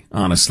left me,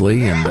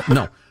 honestly. And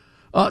no,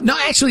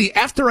 actually,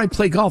 after I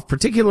play golf,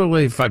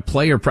 particularly if I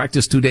play or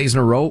practice 2 days in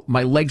a row,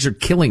 my legs are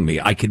killing me.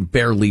 I can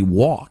barely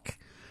walk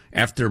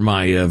after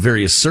my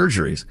various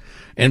surgeries.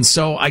 And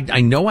so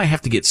I know I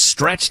have to get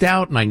stretched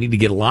out and I need to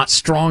get a lot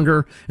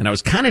stronger. And I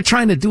was kind of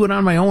trying to do it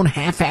on my own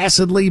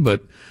half-assedly,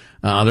 but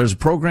there's a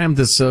program,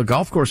 this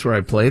golf course where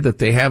I play, that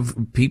they have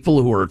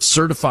people who are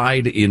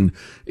certified in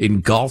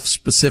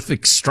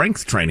golf-specific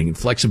strength training and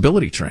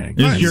flexibility training.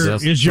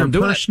 Is your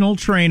personal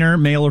trainer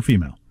male or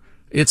female?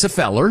 It's a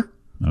feller.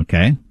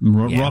 Okay.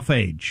 Rough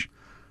age?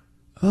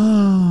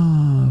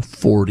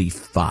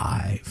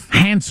 45.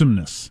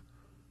 Handsomeness?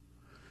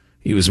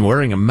 He was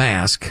wearing a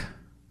mask.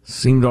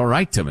 Seemed all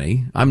right to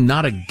me. I'm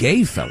not a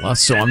gay fella,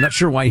 so I'm not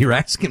sure why you're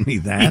asking me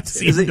that.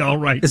 Is he all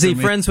right? Is he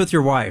friends with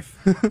your wife?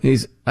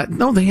 He's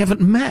no, they haven't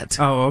met.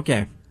 Oh,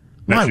 okay.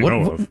 Why?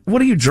 What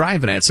are you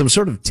driving at? Some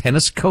sort of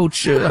tennis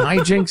coach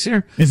hijinks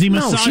here? Is he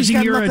massaging she's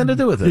got nothing to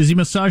do with it. Is he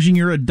massaging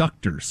your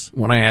adductors?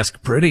 When I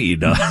ask pretty, he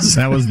does.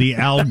 That was the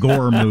Al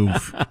Gore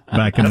move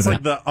back in the day. That's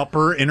like the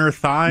upper inner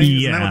thigh.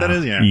 Yeah. Isn't that what that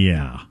is?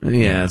 Yeah.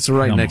 Yeah, it's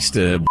right next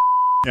to.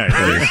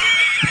 Yeah,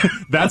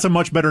 that's a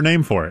much better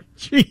name for it.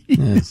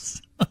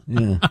 Jeez.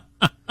 Yeah.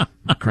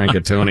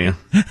 Crankatonia.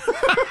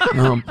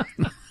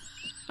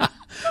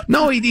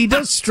 No, he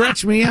does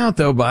stretch me out,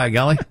 though, by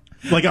golly.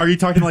 Like, are you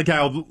talking like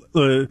how,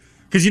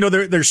 because,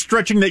 there's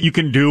stretching that you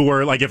can do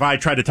where, like, if I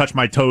try to touch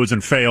my toes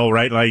and fail,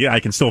 right, like,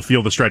 I can still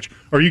feel the stretch.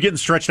 Or are you getting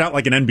stretched out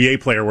like an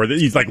NBA player where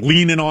he's, like,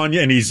 leaning on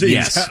you and he's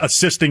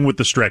assisting with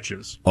the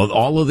stretches?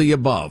 All of the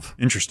above.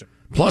 Interesting.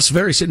 Plus,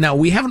 now,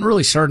 we haven't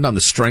really started on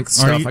the strength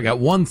stuff. I got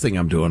one thing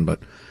I'm doing,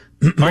 but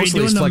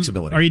mostly it's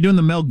flexibility. Are you doing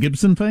the Mel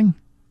Gibson thing?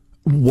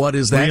 What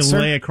is that, where you sir?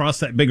 lay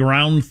across that big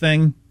round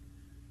thing?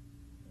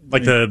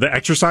 Like the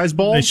exercise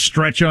ball? They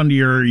stretch onto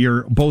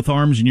your both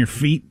arms and your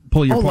feet,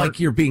 pull your apart. Like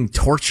you're being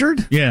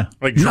tortured? Yeah.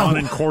 Like drawn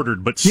and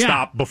quartered, but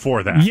stop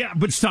before that. Yeah,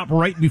 but stop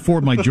right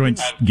before my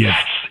joints give.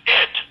 That's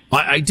it.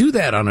 I do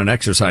that on an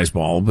exercise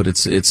ball, but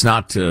it's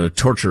not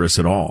torturous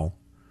at all.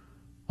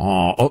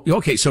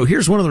 Okay, so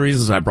here's one of the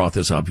reasons I brought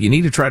this up. You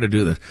need to try to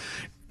do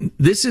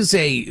this.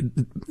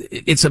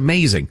 It's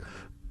amazing.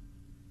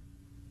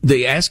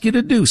 They ask you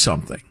to do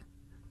something.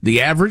 The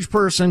average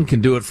person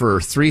can do it for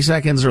 3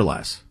 seconds or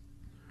less.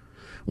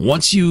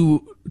 Once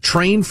you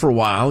train for a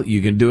while,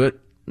 you can do it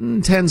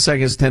in 10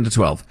 seconds, 10 to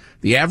 12.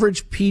 The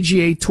average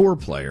PGA Tour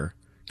player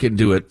can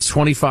do it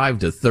 25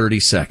 to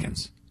 30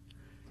 seconds.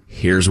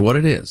 Here's what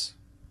it is.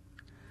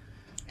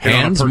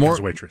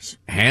 Waitress.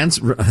 That's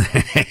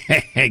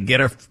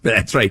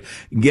right.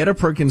 Get a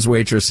Perkins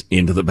waitress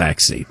into the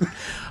back seat.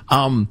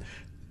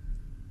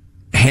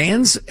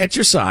 Hands at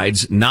your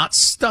sides, not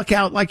stuck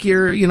out like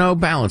you're,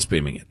 balance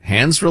beaming it.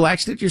 Hands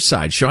relaxed at your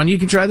side. Sean, you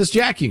can try this.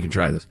 Jack, you can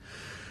try this.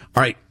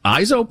 All right.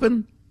 Eyes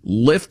open.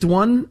 Lift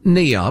one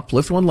knee up.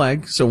 Lift one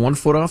leg. So 1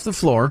 foot off the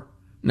floor.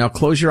 Now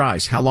close your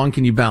eyes. How long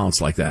can you balance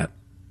like that?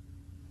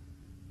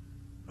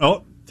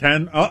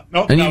 10. No.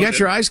 And you got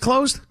your eyes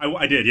closed?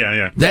 I did.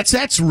 Yeah.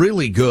 That's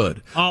really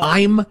good.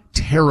 I'm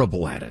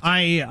terrible at it.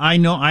 I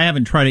know. I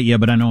haven't tried it yet,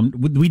 but I know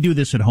we do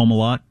this at home a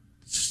lot.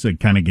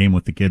 kind of game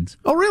with the kids.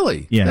 Oh,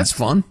 really? Yeah. That's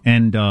fun.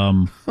 And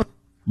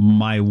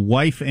my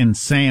wife and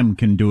Sam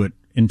can do it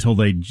until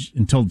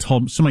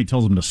somebody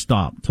tells them to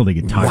stop, until they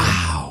get tired.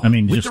 Wow. I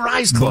mean, with just their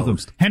eyes both of them.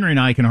 closed. Henry and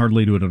I can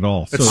hardly do it at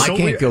all. It's I so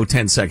can't weird. go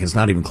 10 seconds,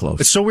 not even close.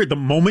 It's so weird. The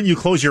moment you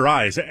close your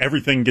eyes,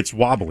 everything gets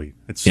wobbly.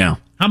 Yeah.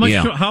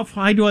 How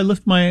high do I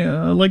lift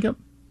my leg up?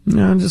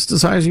 Yeah, just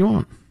as high as you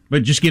want.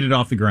 But just get it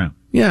off the ground.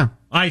 Yeah.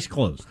 Eyes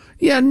closed.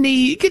 Yeah,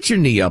 get your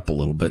knee up a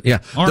little bit. Yeah.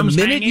 Arms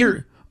the minute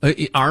hanging?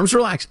 arms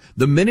relaxed.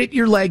 The minute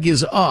your leg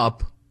is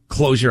up,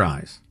 close your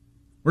eyes.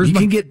 You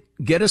can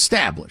get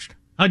established.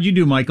 How'd you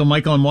do, Michael?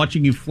 Michael, I'm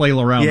watching you flail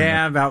around.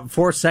 Yeah, about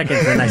 4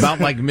 seconds. About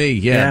like me.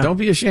 Yeah. Don't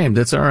be ashamed.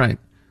 That's all right.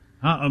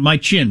 My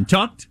chin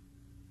tucked?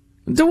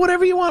 Do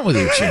whatever you want with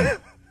your chin.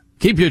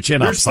 Keep your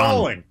chin up. You're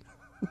stalling.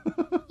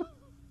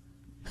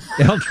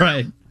 I'll try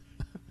it.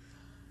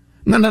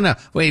 No.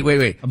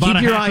 Wait.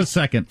 About a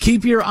second.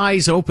 Keep your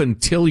eyes open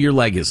till your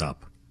leg is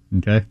up.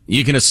 Okay.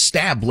 You can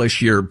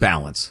establish your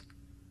balance.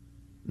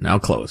 Now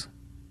close.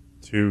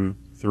 2,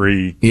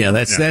 3. Yeah,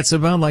 that's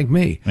about like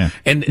me. Yeah.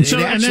 And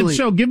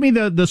so give me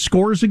the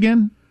scores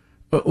again.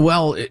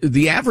 Well,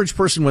 the average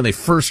person when they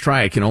first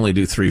try it can only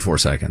do 3-4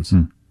 seconds.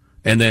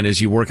 And then as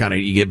you work on it,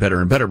 you get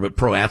better and better. But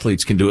pro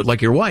athletes can do it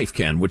like your wife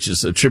can, which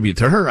is a tribute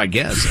to her, I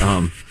guess,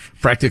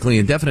 practically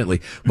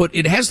indefinitely. But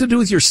it has to do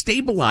with your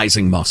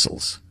stabilizing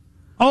muscles.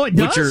 Oh, it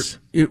does?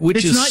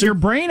 It's not your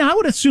brain? I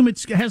would assume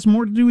it has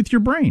more to do with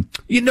your brain.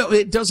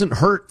 It doesn't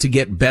hurt to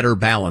get better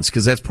balance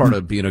because that's part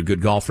of being a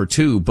good golfer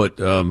too. But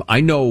I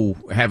know,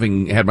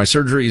 having had my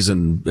surgeries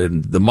and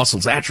the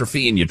muscles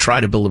atrophy and you try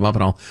to build them up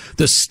and all,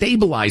 the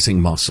stabilizing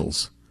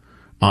muscles,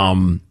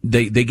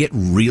 they get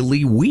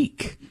really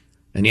weak.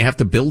 And you have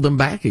to build them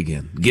back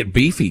again. Get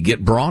beefy,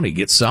 get brawny,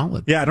 get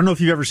solid. Yeah, I don't know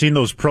if you've ever seen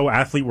those pro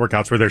athlete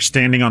workouts where they're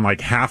standing on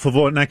like half of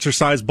an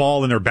exercise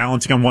ball and they're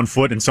balancing on one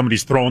foot and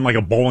somebody's throwing like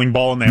a bowling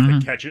ball and they have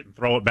to catch it and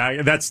throw it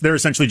back. They're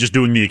essentially just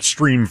doing the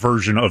extreme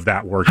version of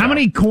that workout. How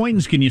many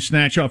coins can you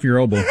snatch off your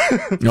elbow?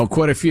 No,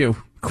 quite a few.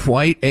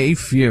 Quite a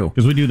few.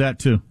 Because we do that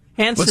too.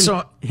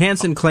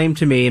 Hansen claimed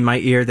to me in my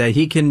ear that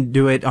he can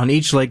do it on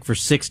each leg for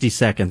 60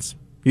 seconds.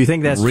 You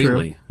think that's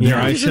really? true?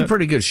 Yeah, he's in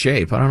pretty good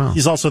shape. I don't know.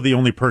 He's also the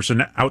only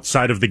person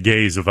outside of the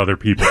gaze of other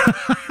people.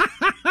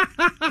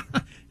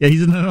 Yeah,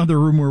 he's in another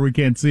room where we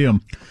can't see him.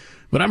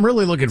 But I'm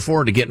really looking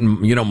forward to getting,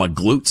 my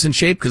glutes in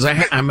shape because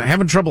I'm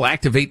having trouble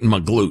activating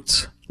my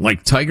glutes.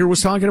 Like Tiger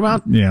was talking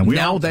about. Yeah.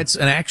 Now that's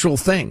an actual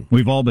thing.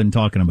 We've all been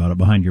talking about it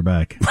behind your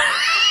back.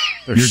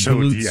 They're so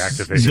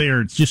deactivated.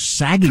 They're just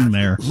sagging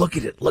there. Look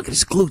at it. Look at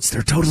his glutes.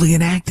 They're totally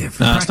inactive.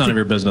 It's none of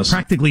your business.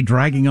 Practically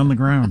dragging on the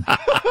ground.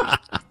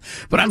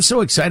 But I'm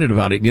so excited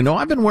about it.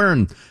 I've been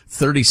wearing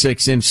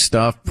 36-inch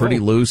stuff, pretty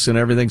loose and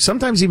everything.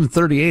 Sometimes even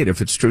 38 if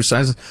it's true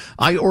sizes.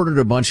 I ordered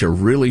a bunch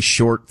of really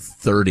short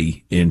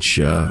 30-inch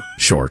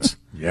shorts.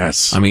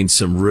 Yes. I mean,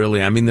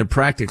 they're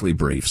practically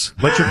briefs.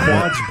 Let your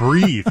quads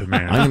breathe,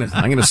 man.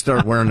 I'm gonna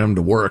start wearing them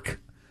to work,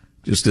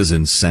 just as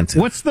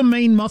incentive. What's the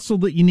main muscle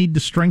that you need to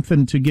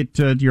strengthen to get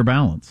your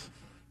balance?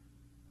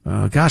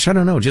 Gosh, I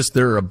don't know. Just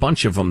there are a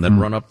bunch of them that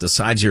run up the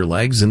sides of your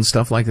legs and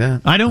stuff like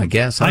that. I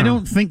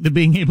don't think that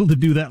being able to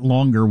do that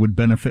longer would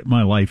benefit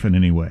my life in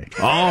any way.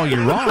 Oh,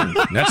 you're wrong.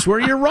 That's where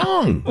you're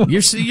wrong.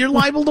 You're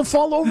liable to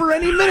fall over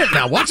any minute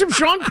now. Watch him,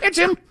 Sean. Catch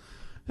him.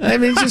 I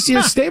mean, it's just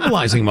your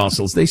stabilizing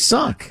muscles. They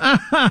suck.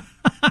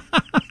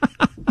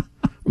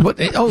 But,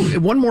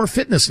 one more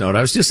fitness note.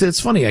 It's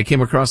funny. I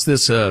came across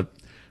this,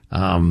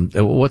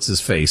 what's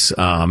his face?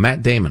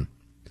 Matt Damon.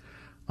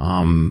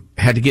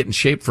 Had to get in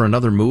shape for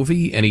another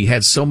movie, and he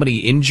had so many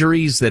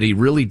injuries that he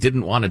really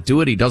didn't want to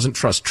do it. He doesn't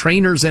trust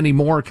trainers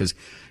anymore because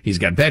he's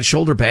got bad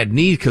shoulder, bad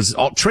knee, because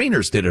all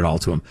trainers did it all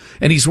to him.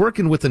 And he's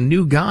working with a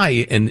new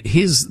guy, and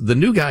the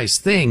new guy's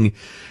thing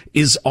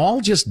is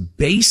all just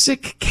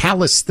basic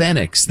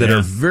calisthenics that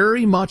are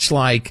very much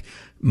like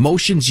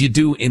motions you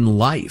do in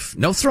life.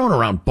 No throwing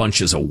around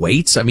bunches of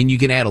weights. I mean, you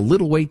can add a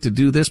little weight to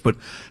do this, but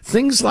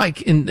things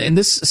like, and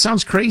this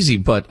sounds crazy,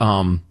 but,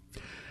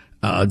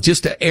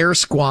 just air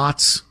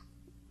squats,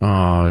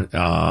 doing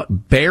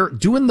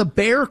the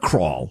bear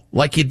crawl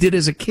like you did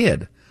as a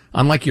kid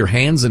on like your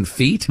hands and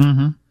feet.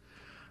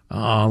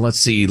 Let's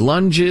see,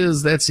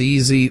 lunges, that's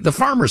easy. The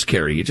farmer's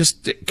carry, you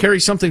just carry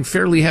something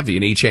fairly heavy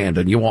in each hand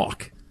and you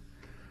walk.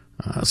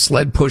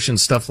 Sled push and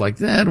stuff like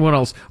that. What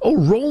else? Oh,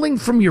 rolling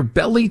from your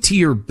belly to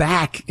your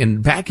back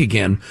and back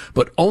again,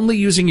 but only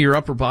using your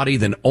upper body,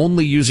 then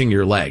only using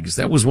your legs.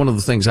 That was one of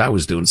the things I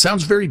was doing.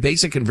 Sounds very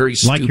basic and very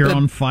stupid. Like you're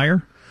on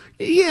fire?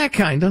 Yeah,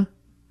 kinda.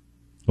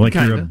 Like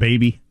you're a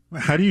baby?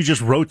 How do you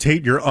just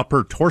rotate your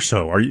upper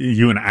torso? Are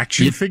you an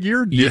action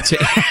figure? Do you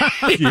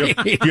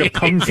have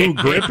kung fu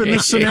grip in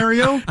this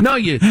scenario? No,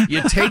 you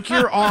take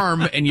your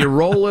arm and you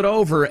roll it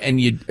over and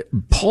you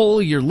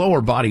pull your lower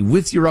body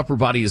with your upper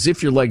body as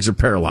if your legs are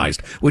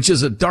paralyzed, which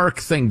is a dark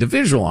thing to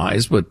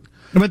visualize, but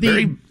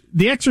the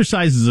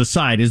exercises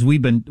aside, as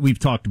we've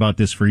talked about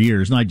this for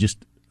years, and I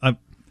just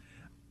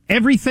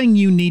everything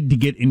you need to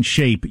get in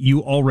shape,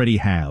 you already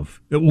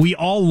have. We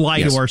all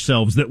lie to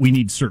ourselves that we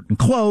need certain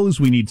clothes,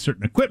 we need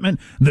certain equipment,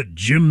 the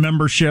gym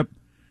membership.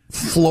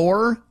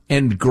 floor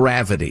and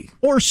gravity.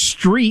 Or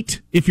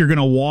street, if you're going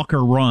to walk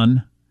or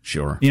run.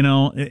 Sure. You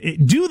know,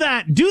 do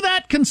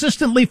that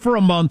consistently for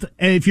a month.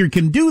 And if you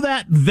can do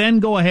that, then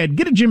go ahead,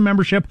 get a gym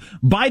membership,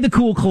 buy the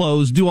cool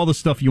clothes, do all the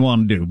stuff you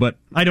want to do. But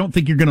I don't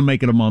think you're going to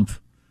make it a month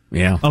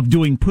of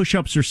doing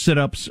push-ups or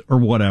sit-ups or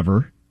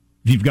whatever.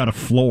 If you've got a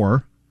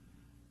floor.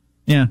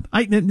 Yeah,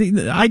 I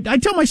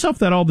tell myself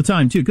that all the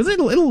time, too, because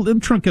it'll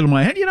trunk into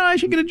my head. You know, I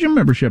should get a gym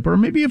membership, or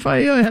maybe if I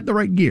had the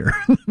right gear.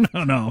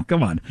 No,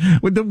 come on.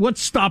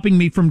 What's stopping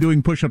me from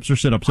doing push-ups or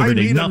sit-ups every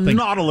day? Nothing. A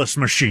Nautilus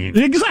machine.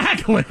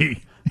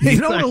 Exactly. Hey,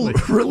 you know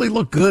what'll really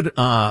look good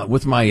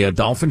with my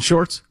dolphin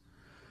shorts?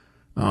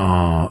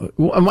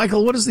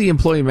 Michael, what does the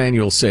employee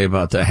manual say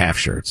about the half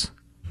shirts?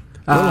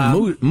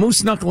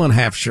 Moose knuckle and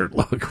half shirt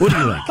look. What do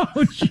you think?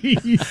 Oh,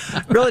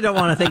 jeez. Really don't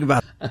want to think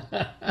about it.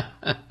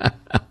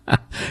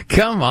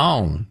 Come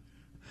on.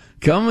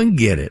 Come and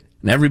get it.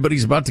 And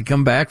everybody's about to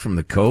come back from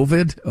the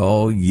COVID.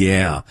 Oh,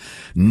 yeah.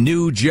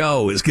 New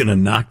Joe is going to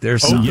knock their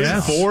socks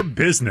off. For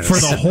business. For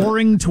the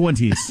whoring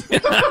 20s.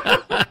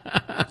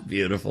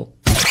 Beautiful.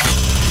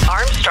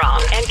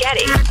 Armstrong and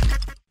Getty.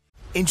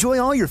 Enjoy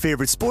all your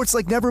favorite sports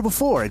like never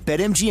before at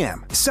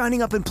BetMGM.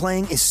 Signing up and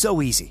playing is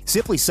so easy.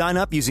 Simply sign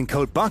up using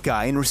code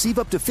Buckeye and receive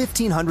up to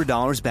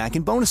 $1,500 back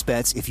in bonus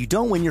bets if you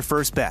don't win your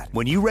first bet.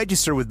 When you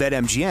register with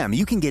BetMGM,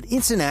 you can get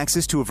instant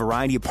access to a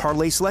variety of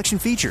parlay selection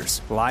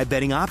features, live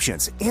betting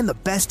options, and the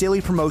best daily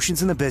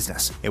promotions in the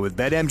business. And with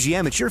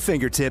BetMGM at your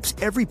fingertips,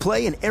 every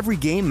play and every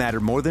game matter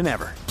more than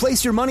ever.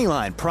 Place your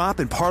moneyline, prop,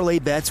 and parlay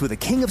bets with the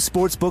king of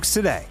sportsbooks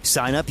today.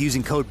 Sign up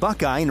using code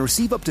Buckeye and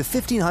receive up to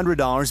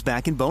 $1,500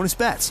 back in bonus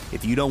bets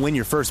if you don't win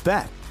your first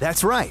bet.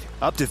 That's right,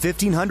 up to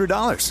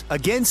 $1,500.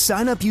 Again,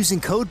 sign up using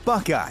code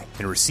Buckeye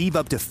and receive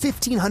up to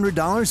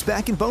 $1,500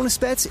 back in bonus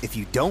bets if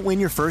you don't win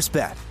your first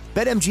bet.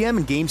 BetMGM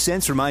and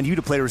GameSense remind you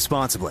to play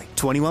responsibly.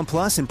 21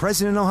 plus and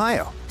present in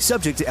Ohio.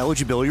 Subject to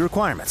eligibility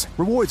requirements.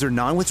 Rewards are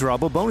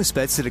non-withdrawable bonus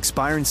bets that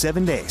expire in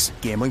 7 days.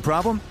 Gambling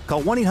problem?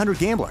 Call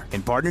 1-800-GAMBLER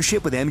in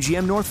partnership with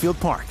MGM Northfield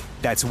Park.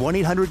 That's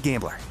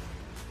 1-800-GAMBLER.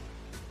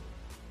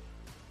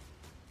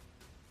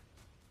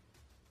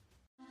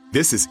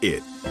 This is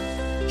it.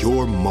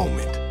 Your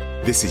moment.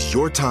 This is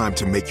your time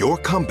to make your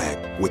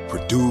comeback with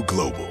Purdue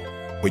Global.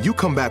 When you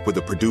come back with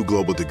a Purdue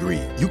Global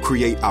degree, you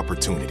create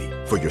opportunity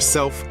for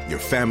yourself, your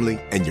family,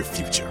 and your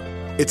future.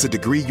 It's a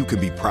degree you can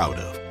be proud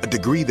of, a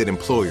degree that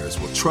employers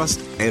will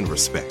trust and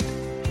respect.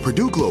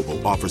 Purdue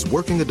Global offers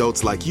working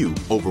adults like you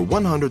over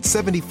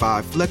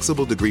 175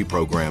 flexible degree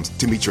programs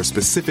to meet your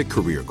specific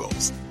career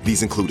goals.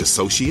 These include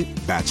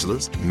associate,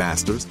 bachelor's,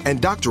 master's,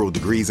 and doctoral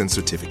degrees and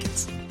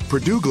certificates.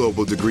 Purdue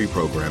Global degree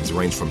programs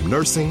range from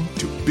nursing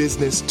to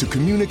business to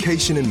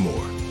communication and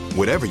more.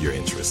 Whatever your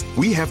interest,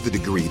 we have the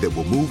degree that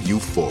will move you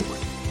forward.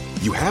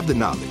 You have the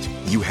knowledge,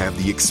 you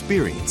have the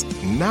experience.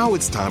 Now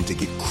it's time to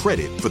get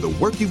credit for the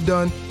work you've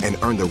done and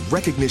earn the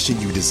recognition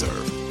you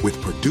deserve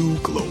with Purdue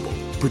Global,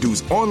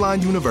 Purdue's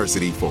online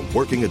university for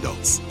working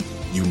adults.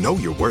 You know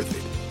you're worth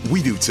it.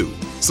 We do too.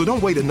 So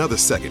don't wait another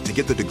second to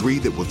get the degree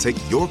that will take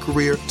your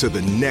career to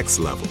the next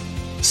level.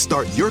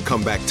 Start your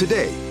comeback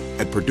today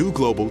at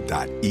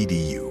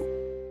purdueglobal.edu.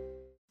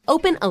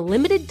 Open a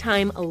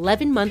limited-time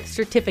 11-month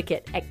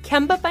certificate at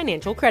Kemba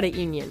Financial Credit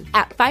Union.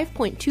 At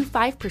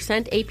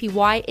 5.25%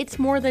 APY, it's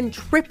more than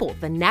triple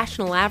the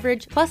national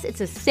average, plus it's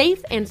a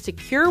safe and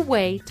secure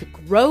way to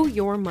grow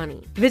your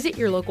money. Visit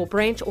your local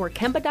branch or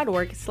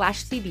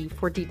kemba.org/CD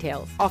for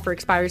details. Offer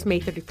expires May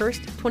 31st,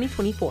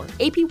 2024.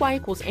 APY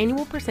equals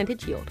annual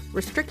percentage yield.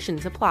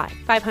 Restrictions apply.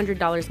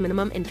 $500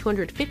 minimum and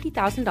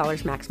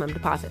 $250,000 maximum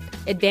deposit.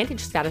 Advantage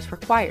status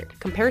required.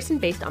 Comparison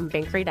based on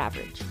bank rate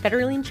average.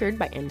 Federally insured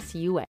by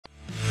NCUA.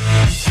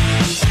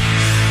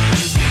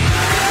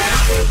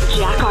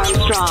 Jack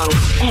Armstrong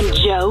and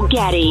Joe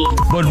Getty.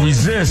 But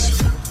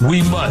resist,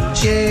 we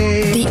must.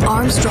 The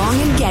Armstrong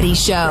and Getty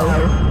Show.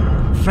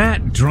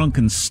 Fat, drunk,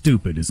 and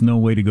stupid is no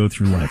way to go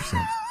through life,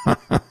 son.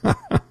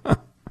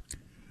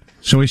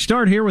 So we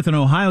start here with an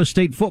Ohio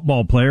State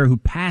football player who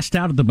passed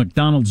out at the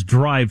McDonald's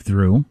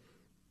drive-thru,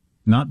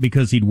 not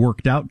because he'd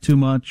worked out too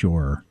much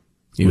or...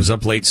 He was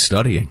up late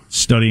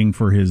studying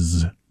for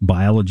his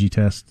biology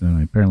test,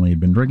 and apparently he'd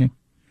been drinking.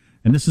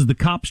 And this is the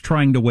cops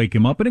trying to wake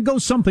him up, and it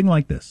goes something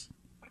like this.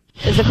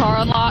 Is the car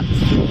unlocked?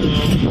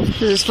 Is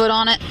his foot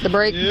on it? The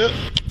brake? Yep.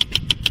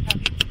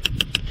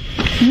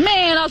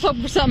 Man, I was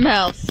hoping for something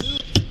else.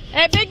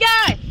 Hey, big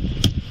guy!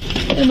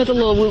 Hit him with a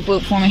little whoop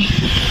whoop for me.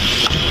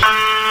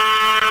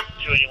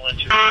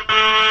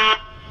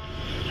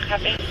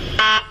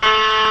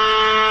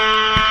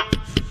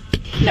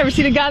 Never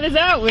seen a guy this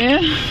out,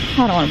 man. I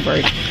don't want to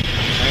brake.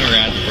 I never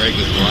had to brake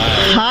this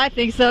wide. I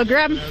think so.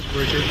 Grab him.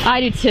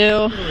 I do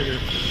too.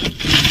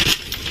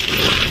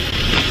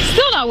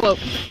 Still not woke.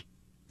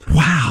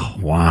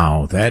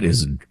 Wow, that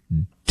is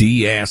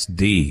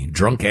D-ass-D,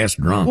 drunk-ass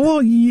drunk.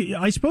 Well,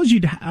 I suppose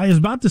I was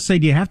about to say,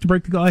 do you have to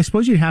break the glass? I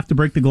suppose you'd have to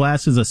break the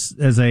glass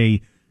as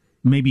a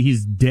maybe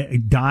he's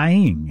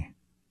dying.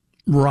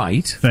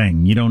 Right.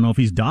 Thing. You don't know if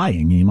he's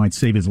dying. You might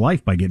save his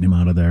life by getting him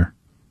out of there.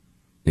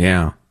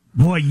 Yeah.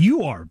 Boy,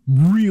 you are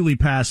really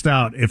passed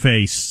out if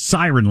a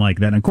siren like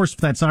that. And of course, if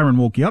that siren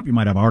woke you up, you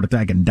might have a heart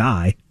attack and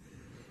die.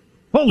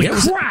 Holy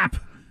crap!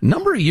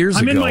 Number of years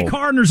ago, I'm in my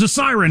car and there's a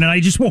siren and I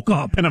just woke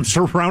up. And I'm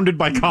surrounded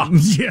by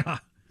cops. Yeah.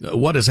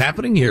 What is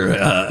happening here,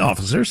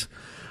 officers?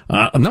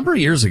 A number of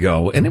years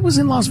ago, and it was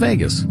in Las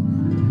Vegas,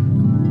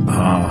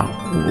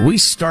 we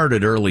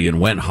started early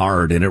and went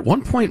hard. And at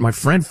one point, my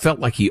friend felt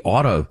like he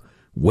ought to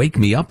wake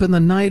me up in the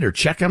night or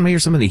check on me or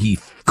something. He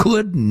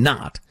could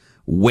not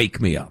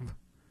wake me up.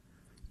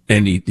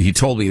 And he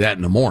told me that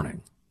in the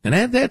morning.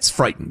 And that's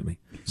frightened me.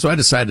 So I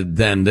decided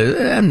then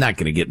I'm not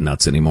going to get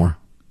nuts anymore.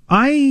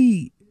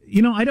 I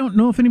don't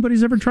know if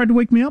anybody's ever tried to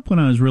wake me up when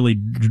I was really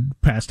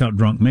passed out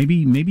drunk.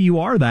 Maybe you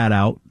are that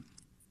out.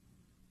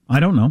 I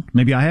don't know.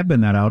 Maybe I have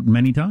been that out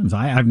many times.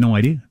 I have no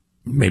idea.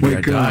 Maybe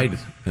I died,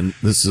 and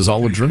this is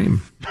all a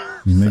dream.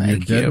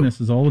 Maybe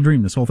deadness is all a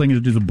dream. This whole thing is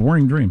just a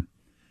boring dream.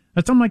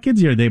 I told my kids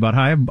the other day about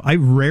how I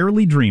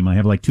rarely dream. I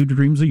have like 2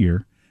 dreams a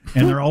year,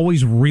 and they're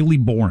always really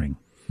boring.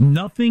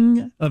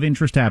 Nothing of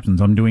interest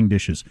happens. I'm doing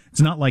dishes.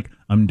 It's not like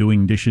I'm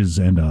doing dishes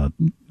and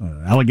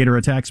alligator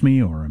attacks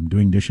me, or I'm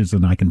doing dishes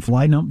and I can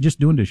fly. No, just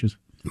doing dishes.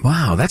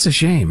 Wow, that's a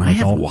shame. I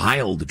have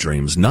wild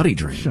dreams, nutty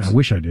dreams. I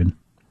wish I did.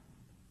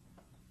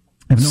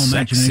 I have no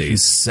imagination.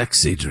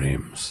 Sexy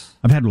dreams.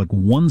 I've had like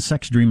one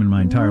sex dream in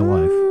my entire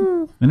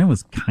life, and it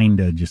was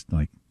kind of just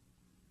like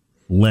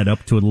led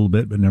up to it a little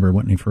bit, but never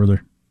went any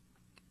further.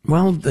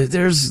 Well,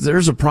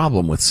 there's a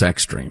problem with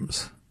sex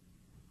dreams.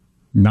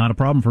 Not a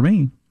problem for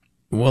me.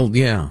 Well,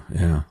 yeah.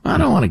 I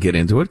don't want to get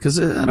into it because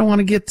I don't want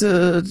to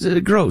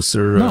get gross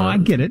or no. I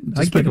get it.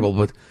 Despicable,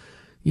 but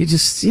you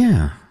just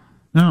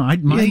No,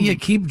 you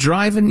keep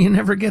driving, you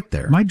never get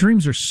there. My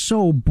dreams are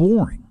so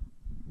boring.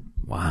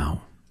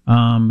 Wow.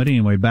 But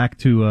anyway, back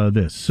to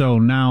this. So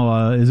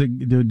now, is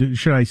it?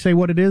 Should I say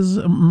what it is,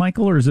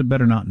 Michael, or is it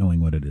better not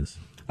knowing what it is?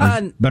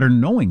 Better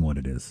knowing what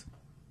it is.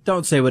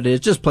 Don't say what it is.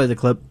 Just play the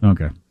clip.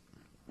 Okay.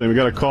 Then we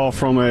got a call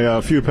from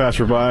a few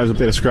passerbys.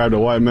 They described a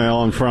white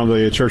male in front of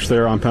the church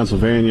there on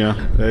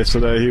Pennsylvania. They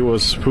said that he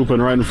was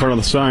pooping right in front of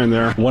the sign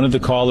there. One of the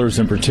callers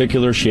in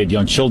particular, she had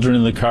young children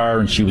in the car,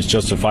 and she was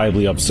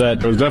justifiably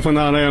upset. It was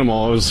definitely not an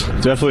animal. It was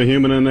definitely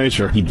human in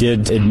nature. He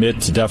did admit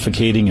to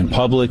defecating in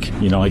public.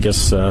 I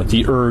guess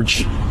the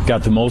urge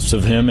got the most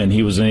of him, and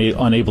he was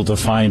unable to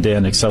find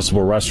an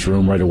accessible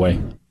restroom right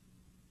away.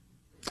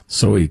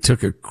 So he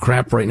took a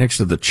crap right next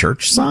to the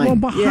church sign? Well,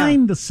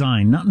 behind the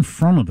sign, not in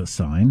front of the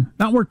sign.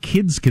 Not where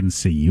kids can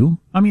see you.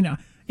 I mean,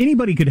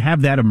 anybody could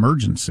have that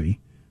emergency,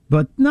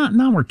 but not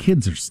where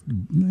kids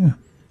are.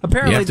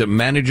 Apparently, you have to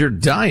manage your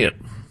diet.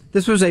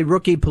 This was a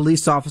rookie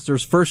police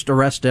officer's first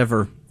arrest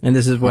ever, and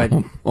this is what...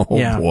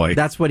 boy.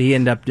 That's what he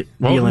ended up dealing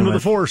Welcome to with. the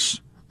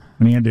force.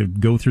 And he had to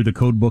go through the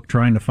code book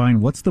trying to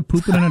find what's the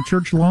pooping in a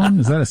church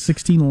lawn? Is that a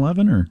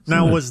 1611 or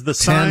now was the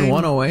sign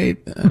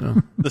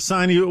 10108? The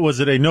sign, was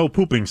it a no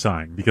pooping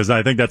sign? Because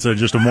I think that's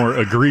just a more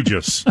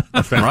egregious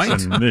offense,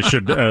 Right. and it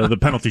should the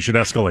penalty should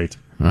escalate.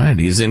 Right,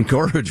 he's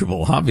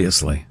incorrigible,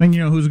 obviously. And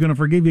you know who's going to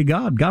forgive you?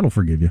 God. God will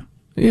forgive you.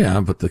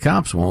 Yeah, but the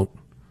cops won't.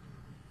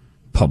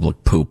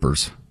 Public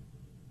poopers.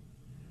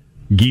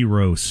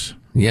 Gyros.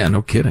 Yeah,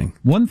 no kidding.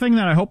 One thing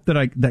that I hope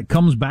that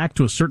comes back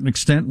to a certain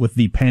extent with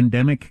the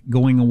pandemic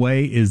going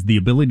away is the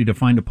ability to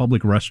find a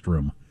public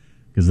restroom,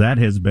 because that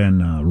has been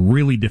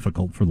really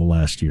difficult for the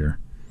last year.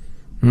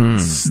 There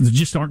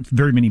just aren't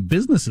very many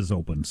businesses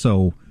open,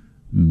 so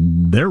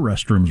their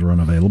restrooms were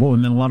unavailable,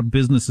 and then a lot of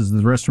businesses,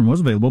 the restroom was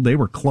available, they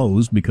were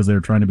closed because they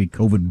were trying to be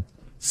COVID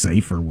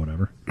safe or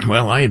whatever.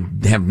 Well, I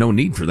have no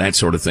need for that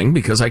sort of thing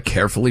because I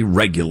carefully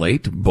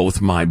regulate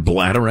both my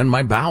bladder and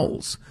my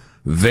bowels.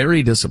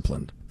 Very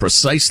disciplined.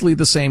 Precisely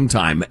the same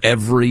time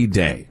every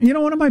day. You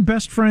know, one of my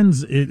best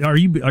friends, are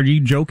you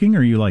joking or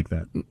are you like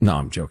that? No,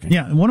 I'm joking.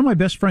 Yeah, one of my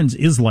best friends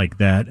is like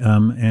that,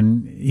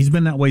 and he's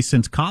been that way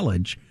since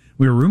college.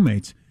 We were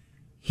roommates.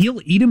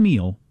 He'll eat a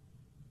meal,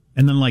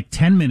 and then like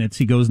 10 minutes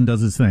he goes and does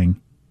his thing.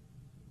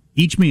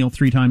 Each meal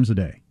 3 times a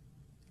day.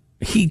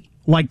 He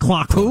like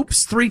clockwork.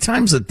 Poops 3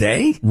 times a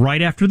day?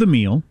 Right after the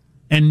meal,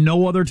 and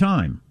no other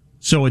time.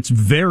 So it's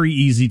very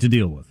easy to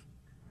deal with.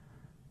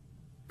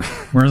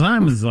 Whereas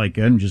I'm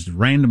just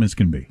random as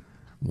can be.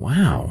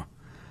 Wow.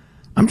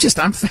 I'm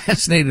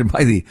fascinated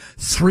by the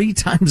 3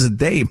 times a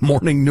day,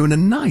 morning, noon,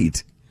 and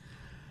night.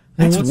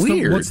 That's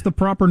weird. What's the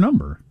proper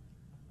number?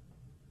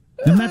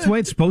 And that's the way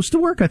it's supposed to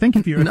work? I think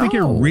if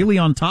you're really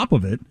on top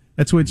of it,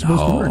 that's the way it's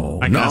supposed to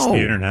work. I can ask the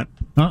internet.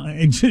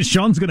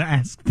 Sean's going to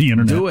ask the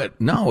internet. Do it.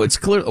 No, it's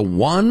clear.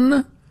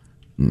 1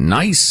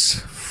 nice,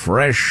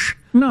 fresh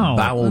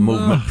bowel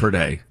movement per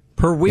day.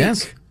 Per week?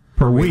 Yes.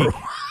 Per week.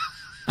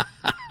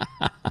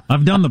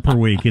 I've done the per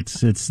week.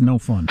 It's no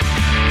fun.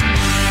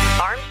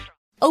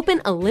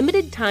 Open a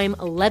limited-time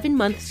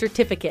 11-month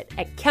certificate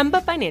at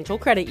Kemba Financial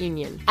Credit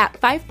Union. At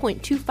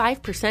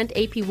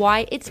 5.25%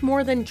 APY, it's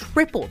more than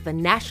triple the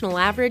national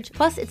average,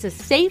 plus it's a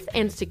safe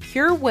and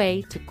secure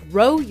way to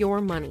grow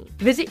your money.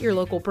 Visit your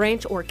local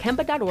branch or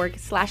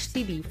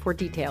kemba.org/cb for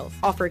details.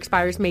 Offer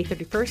expires May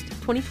 31st,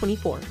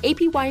 2024.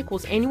 APY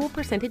equals annual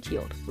percentage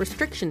yield.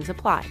 Restrictions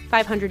apply.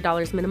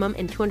 $500 minimum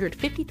and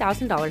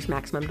 $250,000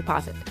 maximum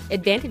deposit.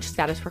 Advantage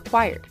status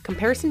required.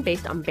 Comparison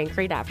based on bank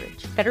rate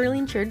average. Federally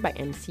insured by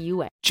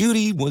NCUA.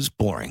 Judy was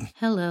boring.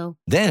 Hello.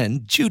 Then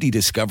Judy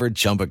discovered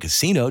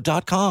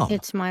ChumbaCasino.com.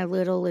 It's my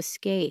little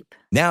escape.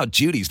 Now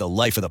Judy's the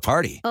life of the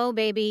party. Oh,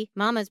 baby,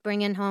 mama's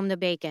bringing home the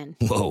bacon.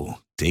 Whoa,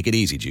 take it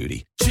easy,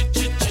 Judy.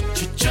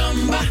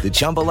 The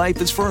Chumba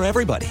life is for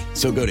everybody.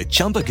 So go to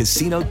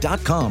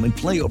ChumbaCasino.com and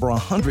play over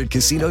 100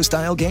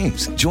 casino-style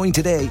games. Join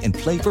today and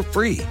play for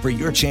free for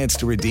your chance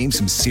to redeem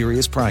some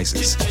serious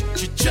prizes.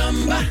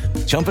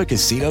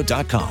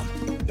 ChumbaCasino.com.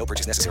 No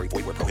purchase necessary.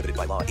 Void where prohibited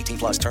by law.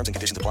 18+ terms and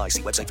conditions apply.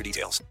 See website for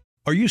details.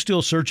 Are you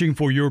still searching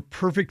for your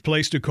perfect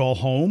place to call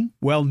home?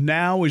 Well,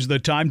 now is the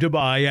time to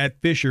buy at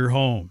Fisher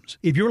Homes.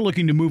 If you're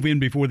looking to move in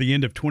before the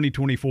end of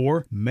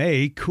 2024,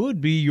 May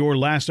could be your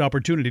last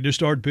opportunity to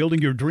start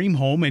building your dream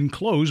home and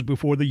close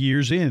before the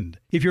year's end.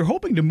 If you're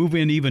hoping to move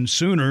in even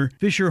sooner,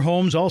 Fisher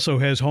Homes also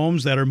has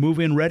homes that are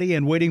move-in ready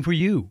and waiting for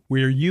you,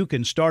 where you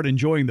can start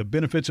enjoying the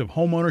benefits of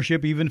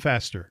homeownership even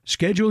faster.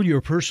 Schedule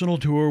your personal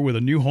tour with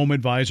a new home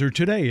advisor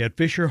today at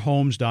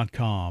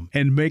FisherHomes.com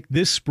and make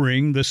this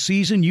spring the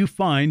season you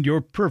find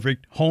your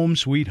perfect home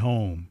sweet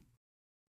home.